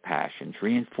looking at their passions,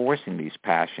 reinforcing these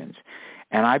passions.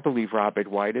 And I believe Robert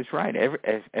White is right.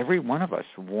 Every one of us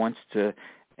wants to,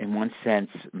 in one sense,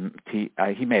 he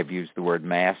may have used the word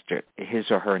master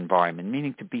his or her environment,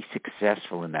 meaning to be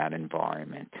successful in that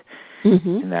environment,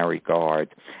 in that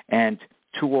regard. And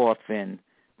too often,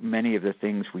 many of the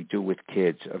things we do with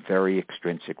kids are very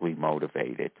extrinsically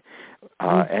motivated.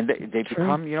 And they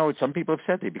become, some people have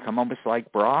said they become almost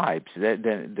like bribes.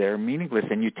 They're meaningless.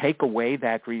 And you take away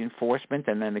that reinforcement,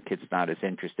 and then the kid's not as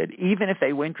interested. Even if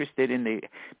they were interested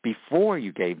before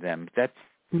you gave them,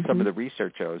 some of the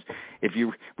research shows, if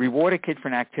you reward a kid for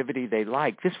an activity they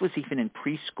like, this was even in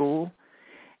preschool,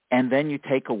 and then you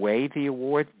take away the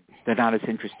award, they're not as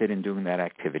interested in doing that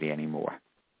activity anymore.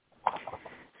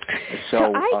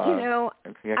 So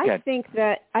I think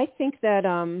that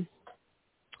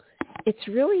it's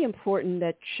really important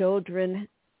that children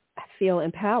feel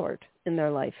empowered in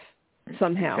their life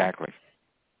somehow. Exactly.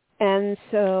 And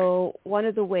so one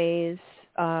of the ways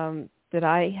that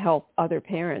I help other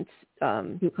parents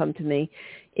who come to me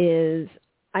is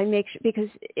I make sure, because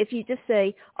if you just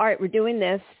say, all right, we're doing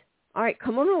this, all right,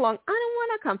 come on along, I don't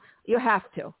want to come, you have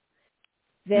to,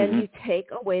 then you take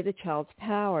away the child's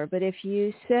power. But if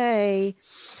you say,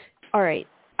 all right,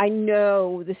 I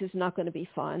know this is not going to be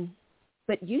fun,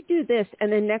 but you do this,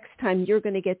 and then next time you're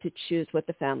going to get to choose what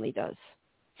the family does.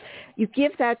 You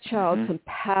give that child some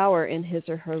power in his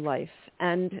or her life,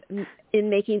 and in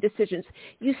making decisions,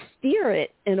 you steer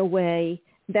it in a way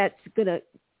that's going to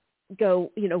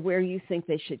go, where you think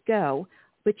they should go,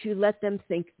 but you let them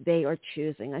think they are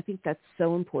choosing. I think that's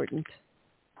so important.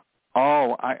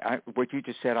 Oh, what you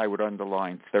just said, I would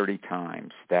underline 30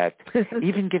 times, that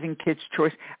even giving kids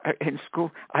choice. In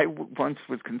school, I once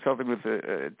was consulting with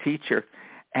a teacher,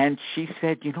 and she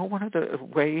said, one of the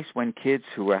ways when kids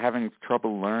who are having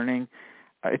trouble learning,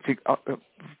 it's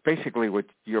basically what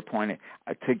you're pointing,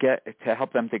 to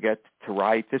help them to get to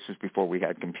write. This was before we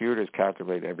had computers,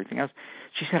 calculator, everything else.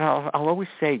 She said, I'll always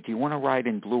say, do you want to write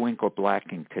in blue ink or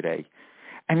black ink today?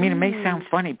 I mean, it may sound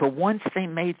funny, but once they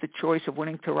made the choice of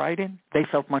wanting to write in, they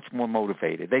felt much more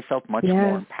motivated. They felt much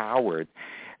more empowered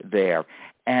there.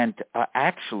 And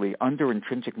actually, under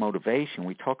intrinsic motivation,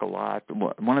 we talk a lot.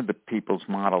 One of the people's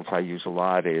models I use a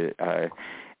lot is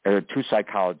two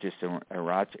psychologists in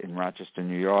Rochester,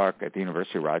 New York, at the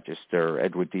University of Rochester,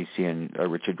 Edward Deci and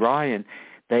Richard Ryan.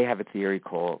 They have a theory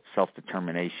called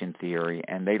self-determination theory,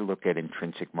 and they look at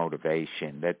intrinsic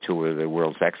motivation. They're two of the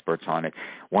world's experts on it.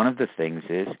 One of the things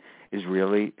is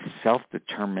really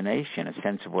self-determination, a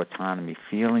sense of autonomy,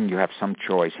 feeling you have some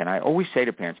choice. And I always say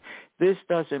to parents, this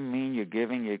doesn't mean you're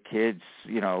giving your kids,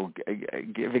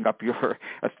 giving up your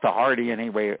authority in any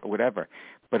way, whatever.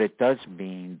 But it does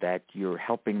mean that you're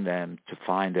helping them to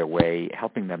find their way,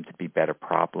 helping them to be better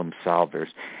problem solvers,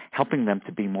 helping them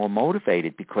to be more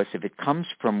motivated, because if it comes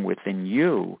from within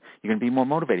you, you're going to be more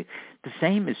motivated. The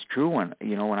same is true when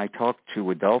I talk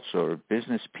to adults or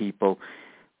business people.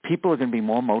 People are going to be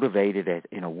more motivated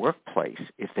in a workplace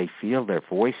if they feel their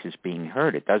voice is being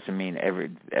heard. It doesn't mean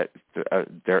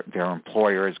their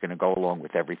employer is going to go along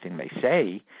with everything they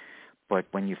say, but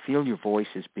when you feel your voice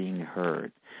is being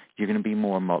heard, you're going to be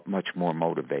much more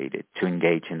motivated to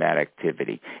engage in that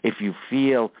activity. If you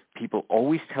feel people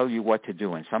always tell you what to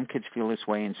do, and some kids feel this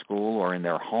way in school or in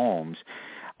their homes,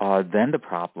 then the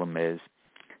problem is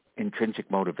intrinsic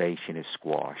motivation is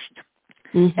squashed.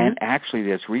 And actually,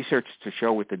 there's research to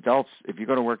show with adults, if you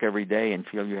go to work every day and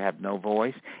feel you have no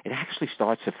voice, it actually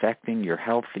starts affecting your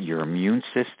health, your immune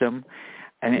system.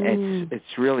 And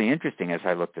it's really interesting as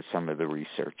I looked at some of the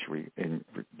research in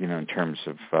terms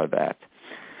of that.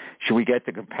 Should we get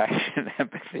to compassion and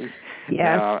empathy?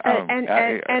 Yes.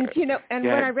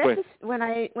 When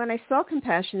I saw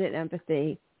compassion and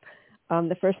empathy,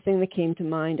 the first thing that came to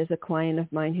mind is a client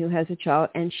of mine who has a child,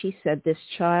 and she said this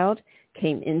child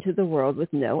came into the world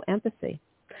with no empathy.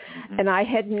 And I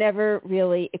had never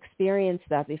really experienced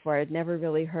that before. I had never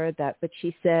really heard that. But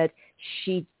she said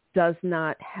she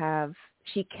cannot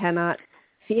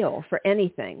feel for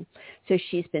anything. So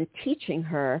she's been teaching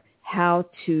her how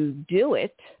to do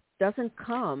it. Doesn't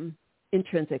come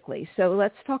intrinsically. So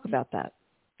let's talk about that.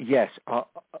 Yes.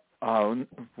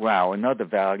 Wow, another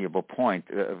valuable point.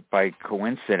 By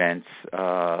coincidence,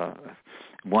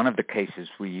 one of the cases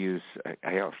we use,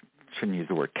 I shouldn't use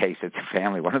the word case, it's a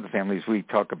family. One of the families we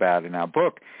talk about in our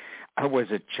book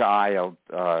was a child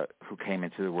who came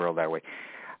into the world that way.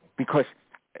 Because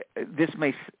this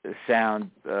may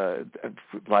sound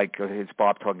like it's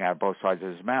Bob talking out of both sides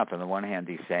of his mouth. On the one hand,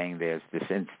 he's saying there's this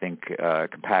instinct,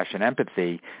 compassion,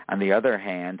 empathy. On the other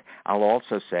hand, I'll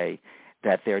also say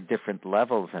that there are different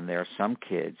levels, and there are some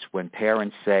kids, when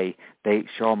parents say they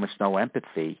show almost no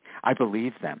empathy, I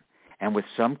believe them. And with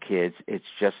some kids, it's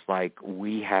just like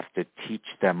we have to teach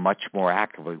them much more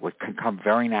actively. What can come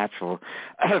very natural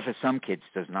for some kids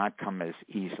does not come as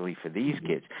easily for these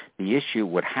kids. The issue,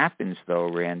 what happens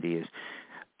though, Randy, is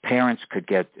parents could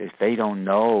get, if they don't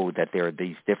know that there are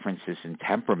these differences in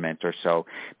temperament or so,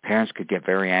 parents could get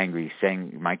very angry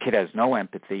saying, my kid has no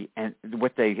empathy. And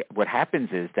what happens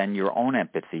is then your own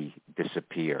empathy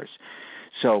disappears.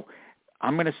 So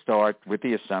I'm going to start with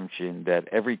the assumption that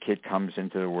every kid comes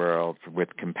into the world with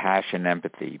compassion,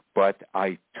 empathy, but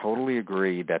I totally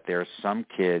agree that there are some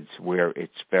kids where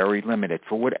it's very limited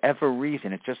for whatever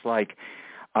reason. It's just like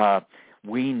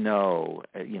we know,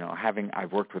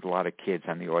 I've worked with a lot of kids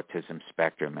on the autism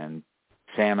spectrum, and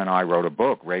Sam and I wrote a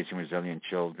book, Raising Resilient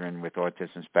Children with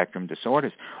Autism Spectrum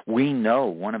Disorders. We know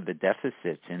one of the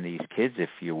deficits in these kids, if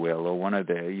you will, or one of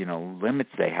the limits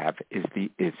they have is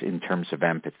in terms of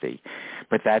empathy.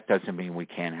 But that doesn't mean we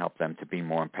can't help them to be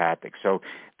more empathic. So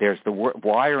there's the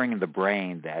wiring in the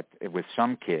brain that with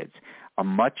some kids are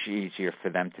much easier for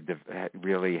them to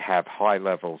really have high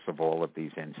levels of all of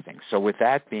these instincts. So with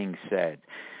that being said,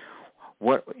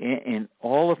 in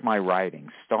all of my writings,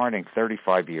 starting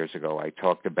 35 years ago, I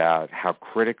talked about how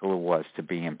critical it was to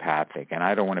be empathic. And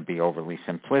I don't want to be overly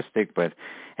simplistic, but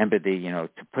empathy, to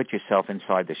put yourself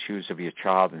inside the shoes of your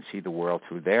child and see the world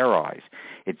through their eyes.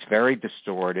 It's very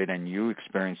distorted, and you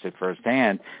experience it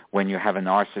firsthand when you have a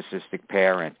narcissistic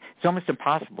parent. It's almost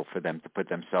impossible for them to put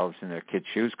themselves in their kids'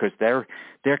 shoes because they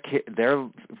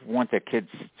want their kids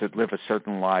to live a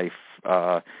certain life,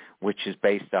 which is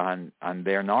based on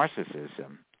their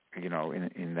narcissism,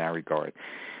 in that regard.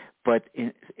 But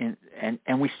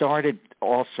and we started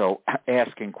also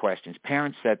asking questions.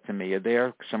 Parents said to me, are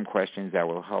there some questions that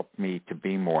will help me to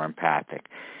be more empathic?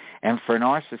 And for a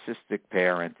narcissistic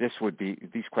parent,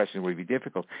 these questions would be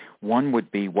difficult. One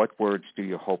would be, what words do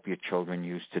you hope your children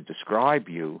use to describe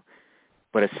you?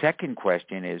 But a second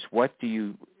question is, what do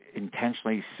you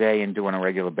intentionally say and do on a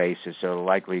regular basis are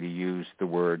likely to use the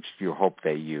words you hope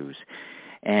they use?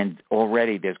 And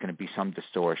already there's going to be some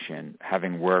distortion,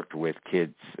 having worked with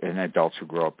kids and adults who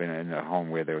grew up in a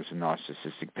home where there was a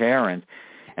narcissistic parent,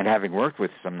 and having worked with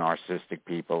some narcissistic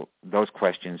people, those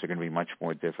questions are going to be much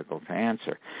more difficult to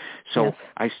answer. So yes.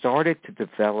 I started to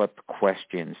develop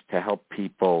questions to help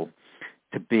people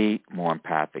to be more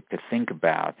empathic, to think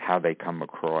about how they come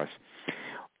across.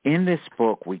 In this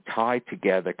book, we tied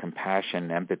together compassion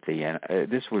and empathy, and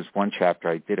this was one chapter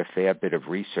I did a fair bit of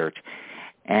research.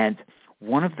 And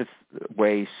one of the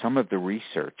ways some of the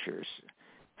researchers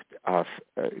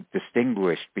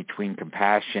distinguished between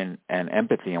compassion and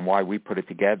empathy and why we put it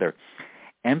together,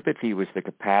 empathy was the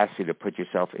capacity to put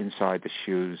yourself inside the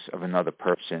shoes of another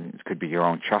person. It could be your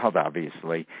own child,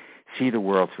 obviously, see the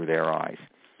world through their eyes.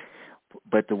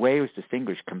 But the way it was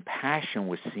distinguished, compassion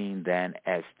was seen then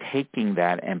as taking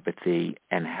that empathy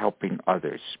and helping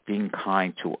others, being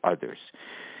kind to others.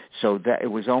 So that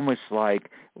it was almost like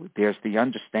there's the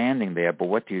understanding there, but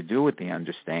what do you do with the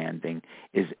understanding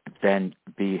is then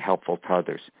be helpful to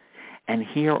others. And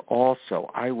here also,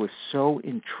 I was so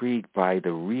intrigued by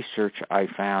the research I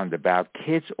found about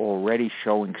kids already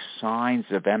showing signs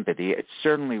of empathy. It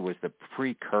certainly was the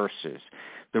precursors,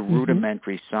 the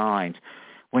rudimentary signs,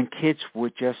 when kids were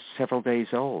just several days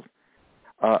old.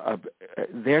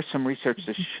 There's some research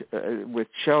which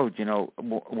showed,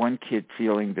 one kid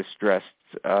feeling distressed,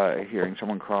 hearing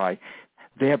someone cry,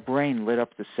 their brain lit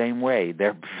up the same way.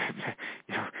 Their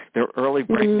early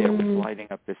brain there was lighting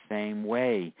up the same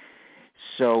way.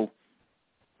 So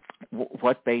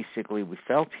what basically we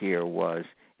felt here was,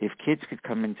 if kids could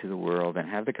come into the world and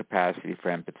have the capacity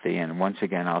for empathy, and once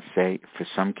again, I'll say for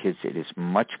some kids it is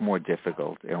much more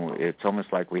difficult, and it's almost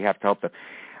like we have to help them.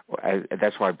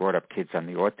 That's why I brought up kids on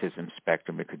the autism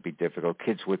spectrum. It could be difficult.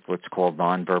 Kids with what's called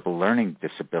nonverbal learning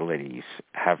disabilities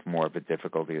have more of a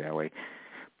difficulty that way.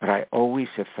 But I always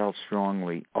have felt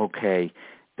strongly, okay,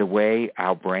 the way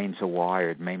our brains are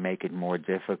wired may make it more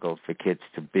difficult for kids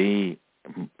to be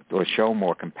or show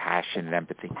more compassion and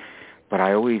empathy. But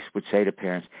I always would say to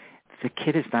parents, the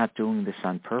kid is not doing this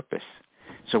on purpose.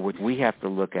 So what we have to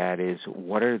look at is,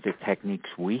 what are the techniques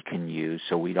we can use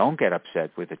so we don't get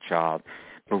upset with a child,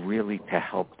 but really to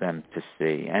help them to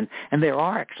see. And there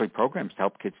are actually programs to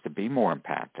help kids to be more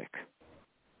empathic.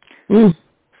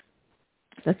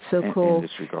 That's so cool. In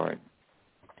this regard.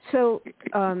 So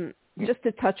just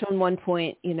to touch on one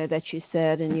point, that you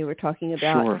said, and you were talking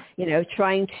about,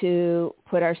 trying to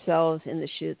put ourselves in the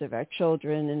shoes of our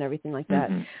children and everything like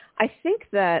that. I think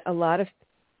that a lot of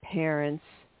parents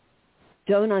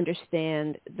don't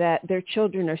understand that their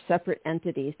children are separate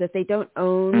entities, that they don't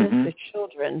own the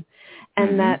children,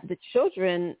 and that the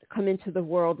children come into the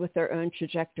world with their own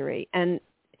trajectory. And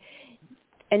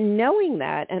knowing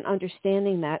that and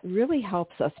understanding that really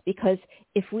helps us, because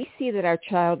if we see that our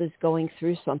child is going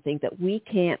through something that we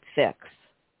can't fix,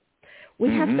 we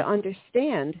have to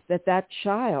understand that that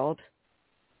child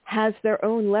has their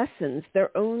own lessons,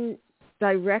 their own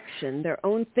direction, their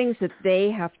own things that they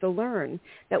have to learn,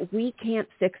 that we can't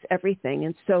fix everything.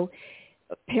 And so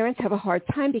parents have a hard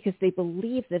time because they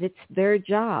believe that it's their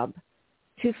job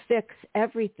to fix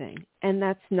everything. And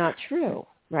that's not true,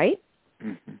 right?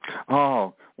 Mm-hmm.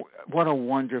 Oh, what a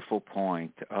wonderful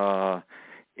point.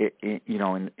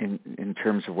 In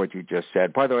terms of what you just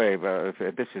said. By the way,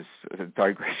 this is a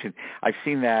digression. I've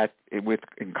seen that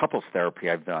in couples therapy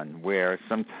I've done, where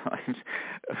sometimes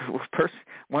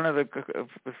one of the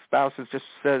spouses just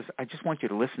says, "I just want you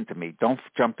to listen to me. Don't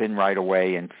jump in right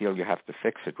away and feel you have to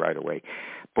fix it right away."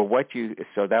 But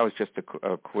so that was just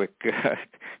a quick digression.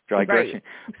 Right. Exactly.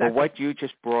 But what you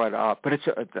just brought up,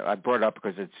 I brought it up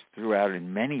because it's throughout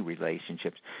in many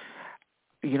relationships.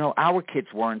 Our kids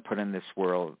weren't put in this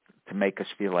world to make us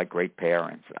feel like great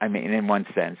parents. I mean, in one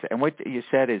sense. And what you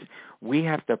said is we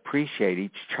have to appreciate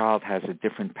each child has a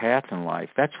different path in life.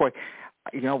 That's why,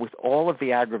 with all of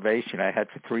the aggravation I had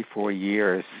for 3-4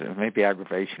 years, maybe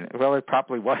aggravation, well, it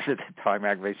probably was at the time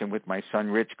aggravation with my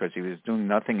son Rich because he was doing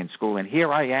nothing in school. And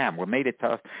here I am. We made it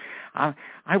tough.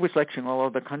 I was lecturing all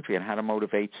over the country on how to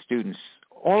motivate students.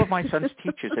 All of my son's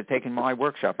teachers had taken my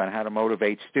workshop on how to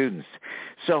motivate students.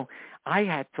 So I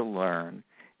had to learn.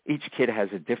 Each kid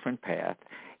has a different path.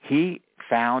 He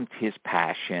found his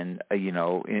passion,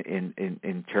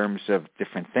 in terms of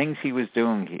different things he was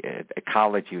doing. At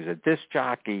college, he was a disc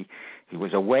jockey. He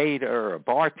was a waiter, a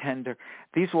bartender.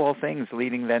 These were all things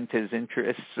leading then to his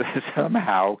interests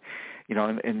somehow,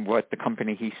 in what the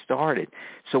company he started.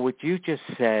 So what you just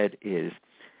said is,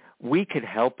 we could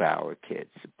help our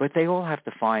kids, but they all have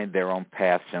to find their own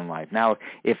paths in life. Now,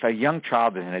 if a young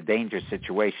child is in a dangerous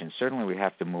situation, certainly we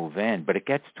have to move in, but it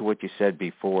gets to what you said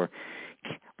before.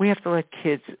 We have to let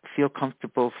kids feel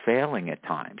comfortable failing at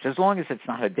times, as long as it's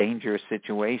not a dangerous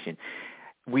situation.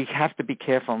 We have to be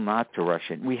careful not to rush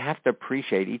it. We have to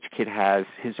appreciate each kid has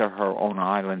his or her own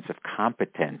islands of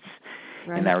competence.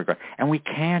 Right. In that regard. And we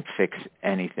can't fix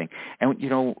anything. And,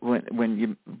 when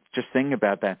you just think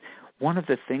about that, one of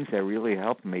the things that really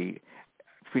helped me,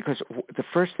 because the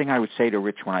first thing I would say to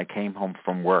Rich when I came home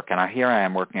from work, and here I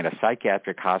am working at a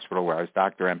psychiatric hospital where I was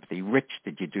Dr. Empathy, Rich,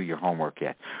 did you do your homework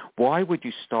yet? Why would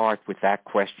you start with that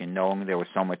question knowing there was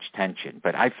so much tension?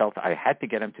 But I felt I had to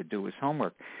get him to do his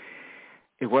homework.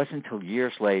 It wasn't until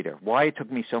years later, why it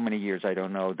took me so many years, I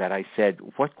don't know, that I said,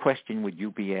 what question would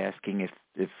you be asking if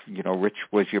Rich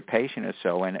was your patient or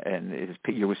so and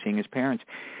you were seeing his parents?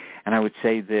 And I would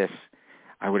say this.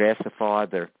 I would ask the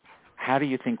father, how do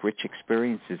you think Rich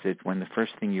experiences it when the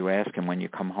first thing you ask him when you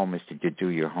come home is, did you do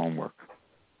your homework?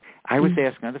 I was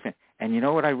asking other things. And you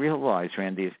know what I realized,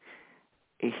 Randy, is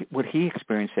what he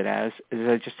experienced it as is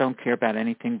I just don't care about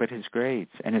anything but his grades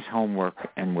and his homework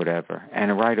and whatever.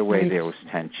 And right away there was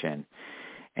tension.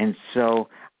 And so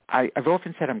I've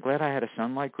often said I'm glad I had a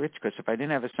son like Rich, because if I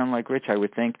didn't have a son like Rich, I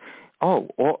would think,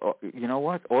 you know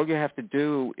what? All you have to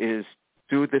do is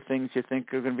do the things you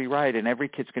think are going to be right, and every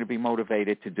kid's going to be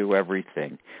motivated to do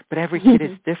everything. But every kid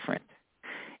is different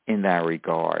in that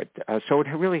regard. So it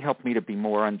really helped me to be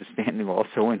more understanding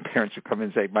also when parents would come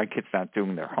and say, my kid's not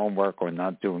doing their homework or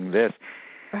not doing this.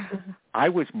 I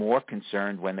was more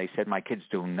concerned when they said my kid's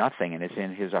doing nothing and is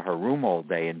in his or her room all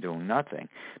day and doing nothing.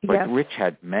 But yes. Rich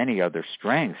had many other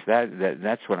strengths.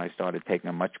 That's when I started taking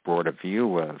a much broader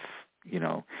view of,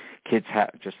 kids,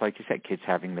 just like you said, kids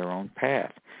having their own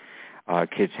path.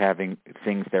 Kids having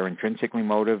things they're intrinsically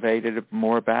motivated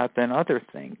more about than other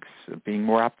things, being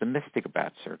more optimistic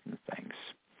about certain things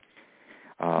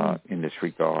in this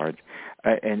regard.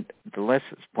 And the last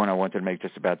point I wanted to make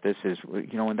just about this is,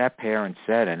 when that parent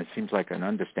said, and it seems like an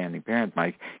understanding parent,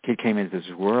 my kid came into this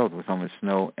world with almost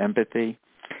no empathy,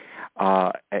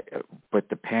 but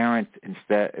the parent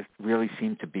instead really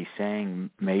seemed to be saying,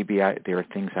 maybe there are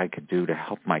things I could do to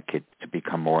help my kid to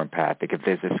become more empathic. If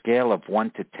there's a scale of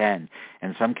 1 to 10,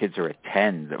 and some kids are at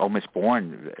 10, they're almost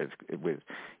born with,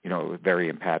 very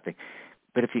empathic.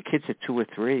 But if your kid's at 2 or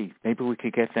 3, maybe we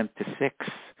could get them to 6.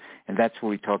 And that's what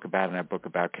we talk about in our book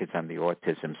about kids on the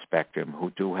autism spectrum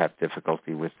who do have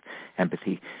difficulty with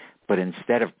empathy. But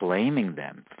instead of blaming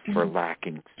them for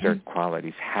lacking certain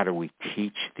qualities, how do we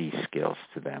teach these skills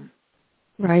to them?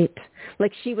 Right.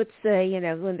 Like she would say,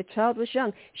 when the child was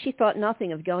young, she thought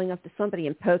nothing of going up to somebody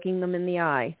and poking them in the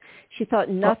eye. She thought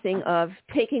nothing of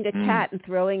taking a cat and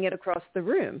throwing it across the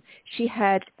room. She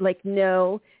had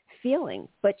no feeling,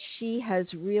 but she has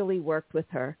really worked with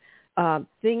her.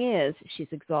 Thing is, she's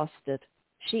exhausted.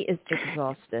 She is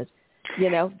exhausted.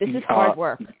 This is hard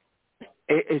work.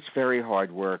 It's very hard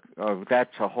work.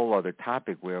 That's a whole other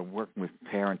topic. We're working with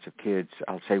parents of kids,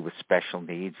 I'll say, with special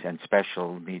needs and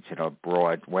special needs in a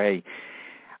broad way.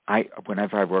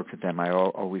 Whenever I work with them, I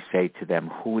always say to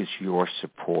them, who is your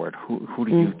support? Who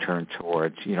do you turn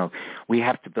towards? We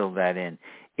have to build that in.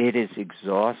 It is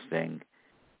exhausting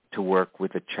to work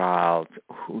with a child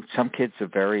who, some kids are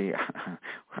very,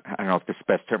 I don't know if this is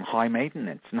the best term, high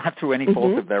maintenance, not through any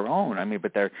fault of their own. I mean,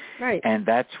 but they're, right. And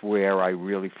that's where I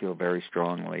really feel very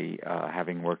strongly,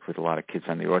 having worked with a lot of kids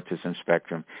on the autism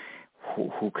spectrum,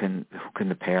 who can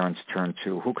the parents turn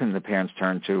to? Who can the parents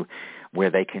turn to where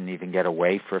they can even get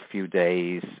away for a few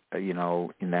days,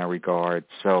 in that regard?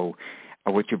 So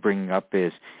what you're bringing up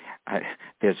is,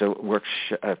 there's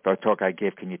a talk I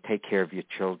give, can you take care of your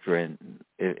children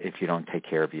if you don't take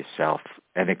care of yourself?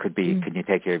 And it could be, can you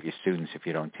take care of your students if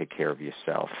you don't take care of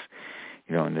yourself,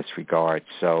 in this regard?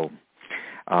 So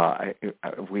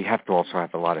we have to also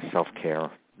have a lot of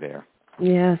self-care there.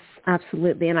 Yes,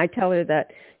 absolutely. And I tell her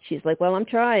that. She's like, well, I'm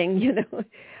trying,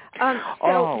 I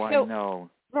know.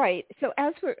 Right. So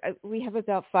as we have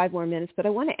about 5 more minutes, but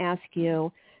I want to ask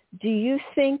you, do you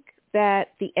think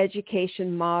that the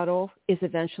education model is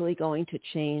eventually going to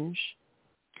change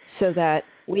so that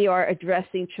we are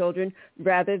addressing children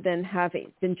rather than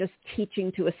just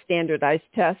teaching to a standardized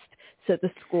test so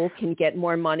the school can get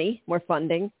more money, more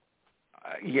funding?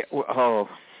 You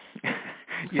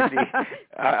see,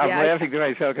 I'm laughing to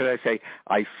myself because I say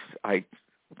I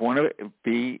want to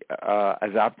be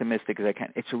as optimistic as I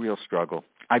can. It's a real struggle.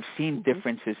 I've seen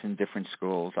differences in different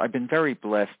schools. I've been very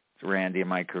blessed, Randy, in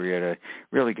my career to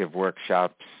really give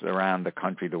workshops around the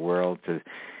country, the world, to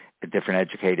different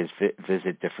educators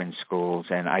visit different schools.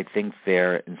 And I think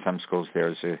in some schools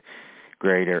there's a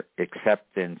greater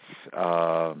acceptance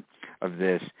of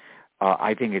this.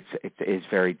 I think it is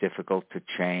very difficult to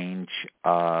change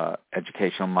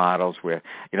educational models where,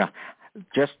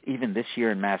 just even this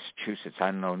year in Massachusetts,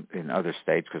 I don't know in other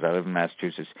states because I live in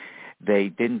Massachusetts, they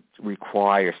didn't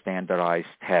require standardized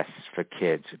tests for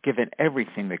kids. Given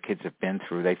everything the kids have been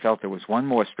through, they felt there was one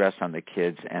more stress on the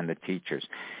kids and the teachers.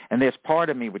 And there's part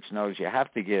of me which knows you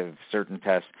have to give certain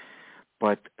tests,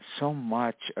 but so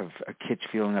much of a kid's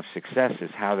feeling of success is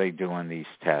how they do on these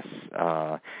tests.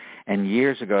 And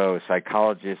years ago, a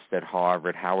psychologist at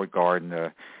Harvard, Howard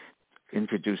Gardner,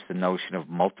 introduced the notion of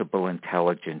multiple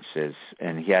intelligences,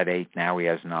 and he had 8, now he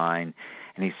has 9.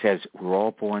 And he says, we're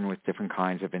all born with different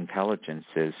kinds of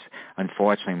intelligences.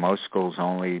 Unfortunately, most schools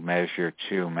only measure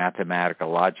 2, mathematical,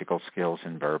 logical skills,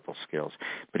 and verbal skills.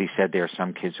 But he said there are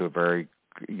some kids who are very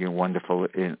wonderful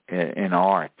in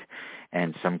art,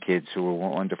 and some kids who are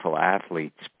wonderful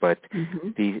athletes. But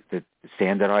the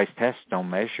standardized tests don't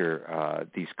measure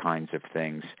these kinds of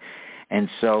things. And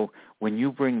so when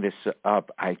you bring this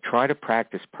up, I try to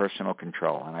practice personal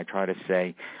control, and I try to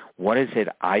say, what is it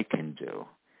I can do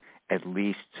at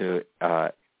least to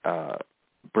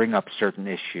bring up certain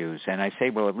issues? And I say,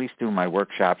 well, at least through my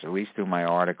workshops, at least through my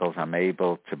articles, I'm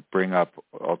able to bring up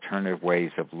alternative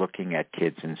ways of looking at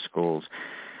kids in schools.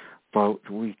 But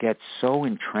we get so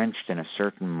entrenched in a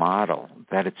certain model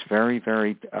that it's very,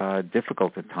 very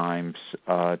difficult at times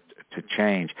to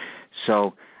change.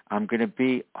 So I'm going to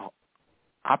be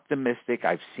optimistic.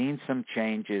 I've seen some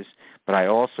changes, but I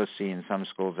also see in some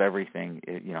schools everything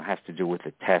has to do with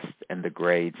the test and the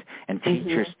grades, and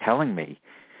teachers telling me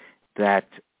that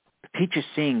teachers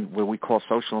seeing what we call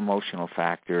social emotional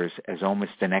factors as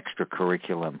almost an extra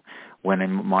curriculum, when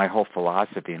in my whole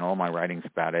philosophy and all my writings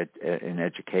about it in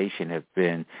education have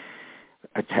been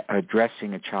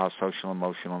addressing a child's social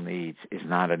emotional needs is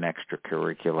not an extra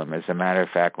curriculum. As a matter of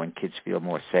fact, when kids feel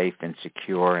more safe and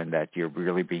secure and that you're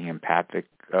really being empathic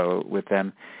with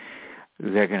them,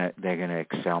 they're gonna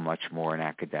excel much more in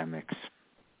academics.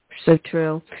 So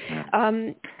true. Yeah.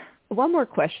 One more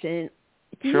question.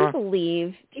 Do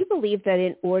you believe that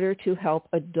in order to help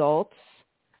adults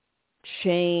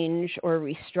change or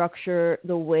restructure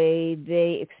the way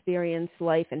they experience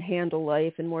life and handle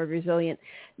life and more resilient,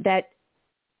 that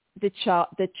the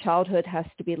childhood has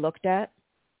to be looked at?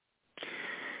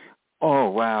 Oh,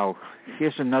 wow.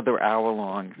 Here's another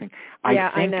hour-long thing. I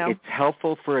think it's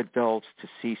helpful for adults to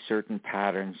see certain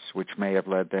patterns which may have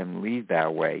led them lead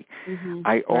that way.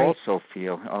 I also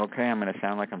feel, okay, I'm going to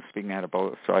sound like I'm speaking out of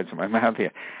both sides of my mouth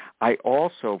here. I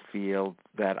also feel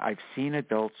that I've seen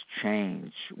adults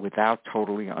change without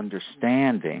totally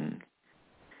understanding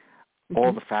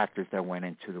all the factors that went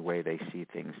into the way they see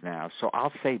things now. So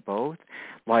I'll say both.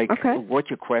 What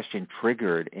your question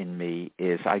triggered in me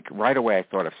is right away I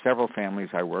thought of several families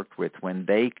I worked with when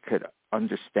they could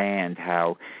understand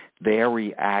how their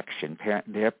reactions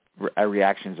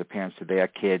of parents to their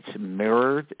kids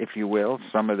mirrored, if you will,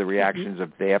 some of the reactions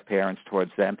of their parents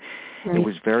towards them. It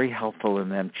was very helpful in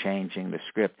them changing the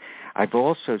script. I've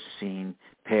also seen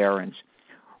parents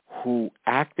who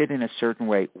acted in a certain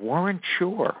way weren't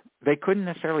sure. They couldn't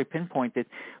necessarily pinpoint it,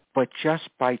 but just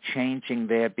by changing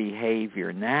their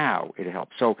behavior now, it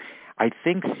helps. So I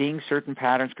think seeing certain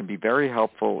patterns can be very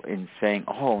helpful in saying,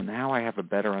 oh, now I have a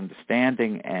better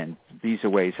understanding, and these are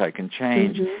ways I can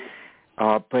change.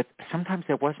 But sometimes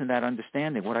there wasn't that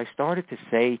understanding. What I started to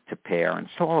say to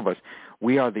parents, to all of us,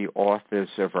 we are the authors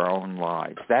of our own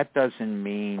lives. That doesn't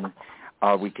mean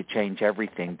we could change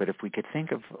everything, but if we could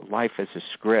think of life as a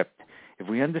script, if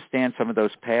we understand some of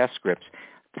those past scripts,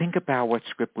 think about what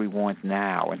script we want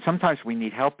now. And sometimes we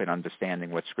need help in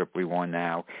understanding what script we want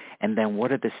now, and then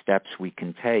what are the steps we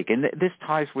can take. And this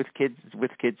ties with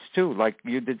kids too, like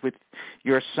you did with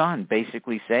your son,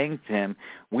 basically saying to him,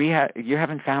 you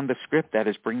haven't found the script that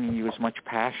is bringing you as much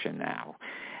passion now.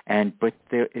 But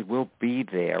it will be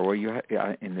there, or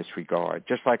in this regard.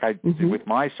 Just like I did with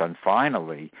my son,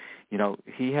 finally,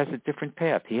 he has a different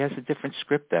path. He has a different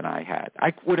script than I had.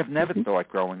 I would have never thought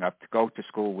growing up to go to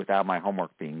school without my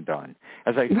homework being done.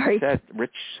 As I said,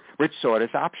 Rich saw it as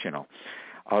optional,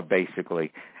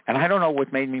 basically. And I don't know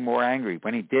what made me more angry,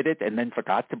 when he did it and then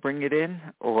forgot to bring it in,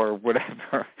 or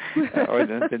whatever, or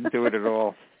didn't do it at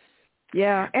all.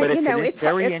 Yeah, and but it's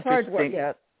very it's hard interesting. work.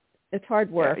 Yeah. It's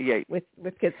hard work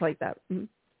with kids like that.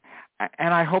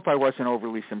 And I hope I wasn't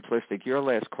overly simplistic. Your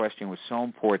last question was so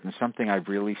important, something I've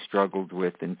really struggled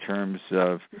with in terms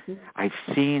of I've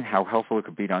seen how helpful it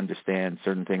could be to understand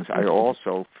certain things. I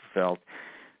also felt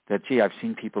that, I've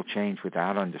seen people change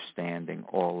without understanding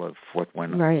all of what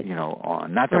went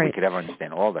on. Not that we could ever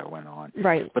understand all that went on.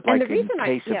 Right. But and like the reason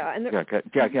I'm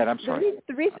sorry.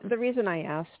 The reason I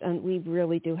asked, and we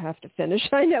really do have to finish.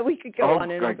 I know we could go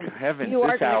on and on. Heavens,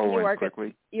 this hour went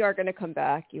quickly. You are going to come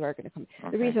back. Okay.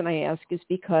 The reason I ask is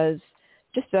because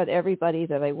just about everybody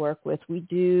that I work with, we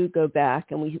do go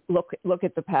back and we look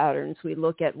at the patterns. We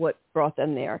look at what brought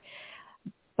them there.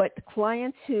 But the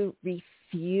clients who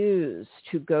refuse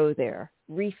to go there,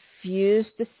 refuse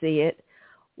to see it,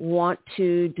 want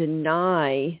to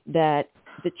deny that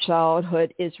the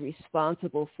childhood is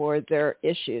responsible for their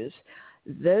issues,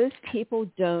 those people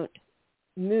don't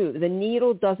move. The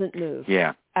needle doesn't move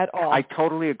at all. I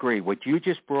totally agree. What you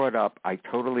just brought up, I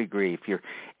totally agree.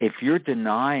 If you're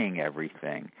denying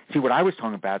everything, see what I was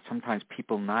talking about, sometimes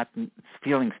people not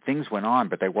feeling things went on,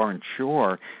 but they weren't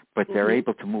sure, but they're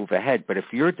able to move ahead. But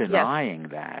if you're denying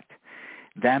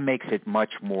that makes it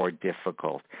much more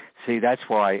difficult. See, that's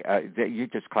why you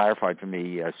just clarified for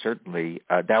me, certainly,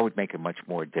 that would make it much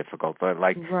more difficult. But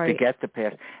to get the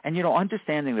past. And,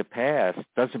 understanding the past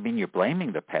doesn't mean you're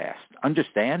blaming the past.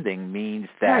 Understanding means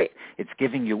that it's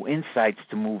giving you insights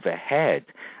to move ahead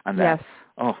on that. Yes.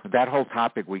 Oh, that whole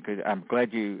topic, I'm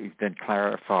glad you then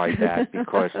clarified that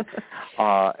because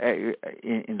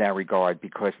in that regard,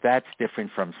 because that's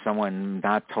different from someone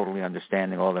not totally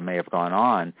understanding all that may have gone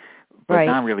on, but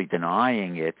not really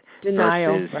denying it.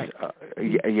 Denial. Versus,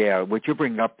 what you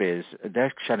bring up is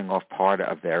they're shutting off part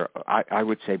of their, I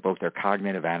would say, both their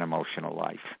cognitive and emotional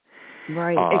life.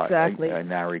 Right, exactly. In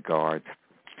that regard.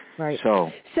 Right. So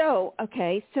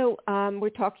we're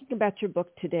talking about your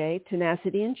book today,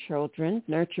 Tenacity in Children,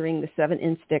 Nurturing the 7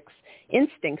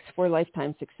 Instincts for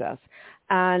Lifetime Success.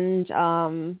 And,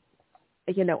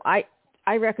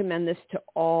 I recommend this to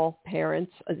all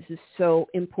parents. This is so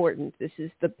important. This is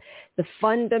the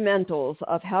fundamentals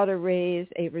of how to raise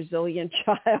a resilient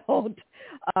child.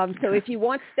 So if you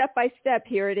want step-by-step,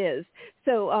 here it is.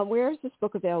 So where is this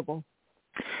book available?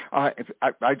 I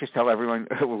just tell everyone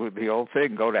the old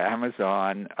thing: go to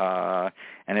Amazon,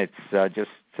 and it's just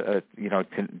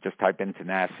type in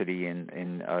Tenacity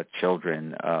in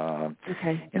children.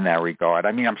 In that regard,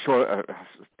 I mean, I'm sure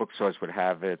bookstores would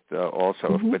have it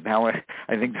also, but now I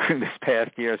think during this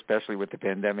past year, especially with the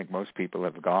pandemic, most people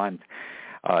have gone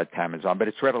to Amazon. But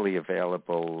it's readily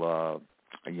available,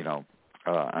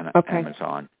 on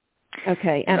Amazon.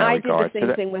 Okay, and I do the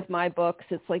same thing with my books.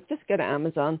 It's like just go to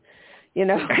Amazon.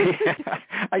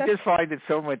 I just find it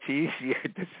so much easier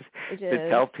to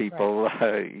tell people,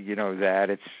 that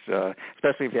it's,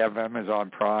 especially if you have Amazon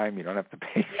Prime, you don't have to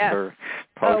pay for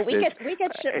postage. Oh, we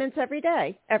get shipments every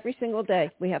day. Every single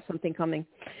day we have something coming.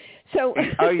 So.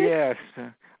 Oh, yes.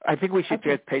 I think we should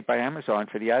get paid by Amazon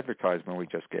for the advertisement we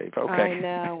just gave. Okay. I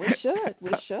know. We should.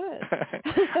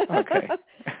 Okay.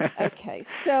 Okay.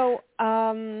 So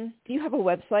do you have a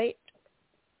website?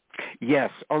 Yes.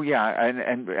 Oh, yeah.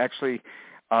 And actually,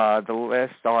 the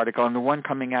last article, and the one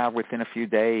coming out within a few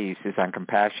days, is on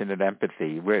compassion and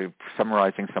empathy. We're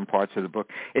summarizing some parts of the book.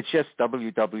 It's just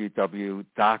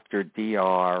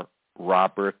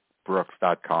www.drdrobertph.com.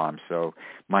 robertbrooks.com. So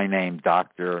my name,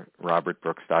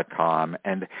 drrobertbrooks.com.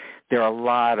 And there are a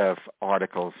lot of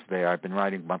articles there. I've been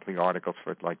writing monthly articles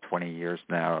for like 20 years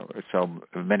now. So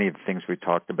many of the things we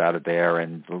talked about are there.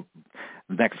 And the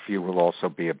next few will also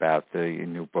be about the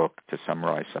new book to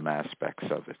summarize some aspects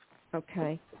of it.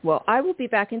 Okay. Well, I will be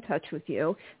back in touch with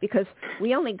you because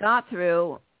we only got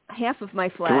through half of my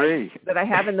flags that I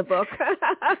have in the book. So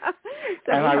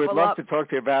and I would love to talk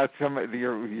to you about some of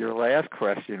your last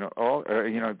question,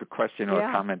 the question or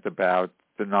comment about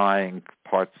denying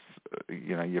parts,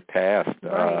 your past.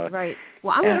 Right.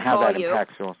 Well, I'm going to call you. And how that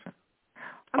impacts also.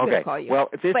 I'm going to call you. Well,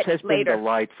 this has been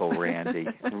delightful, Randy.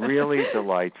 Really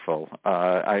delightful.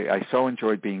 I so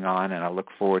enjoyed being on, and I look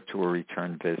forward to a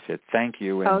return visit. Thank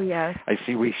you. And yes. I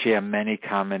see we share many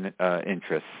common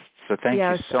interests. So thank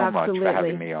you so much for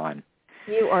having me on.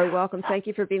 You are welcome. Thank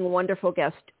you for being a wonderful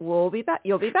guest. We'll be back.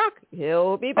 You'll be back.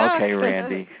 He'll be back. Okay,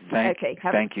 Randy.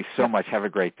 Thank you so much. Have a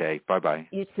great day. Bye-bye.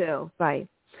 You too. Bye.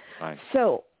 Bye.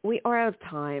 So we are out of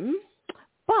time.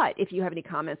 But if you have any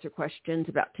comments or questions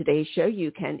about today's show,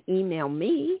 you can email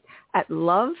me at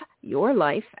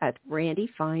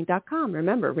loveyourlife@randyfine.com.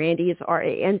 Remember, Randy is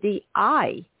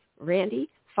R-A-N-D-I,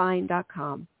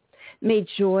 randyfine.com. May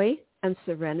joy and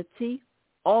serenity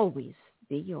always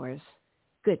be yours.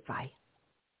 Goodbye.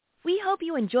 We hope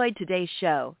you enjoyed today's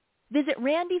show. Visit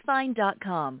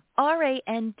randyfine.com,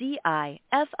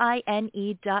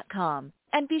 RANDIFINE.com,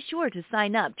 and be sure to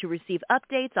sign up to receive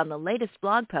updates on the latest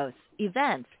blog posts,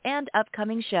 events, and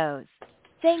upcoming shows.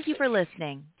 Thank you for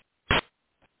listening.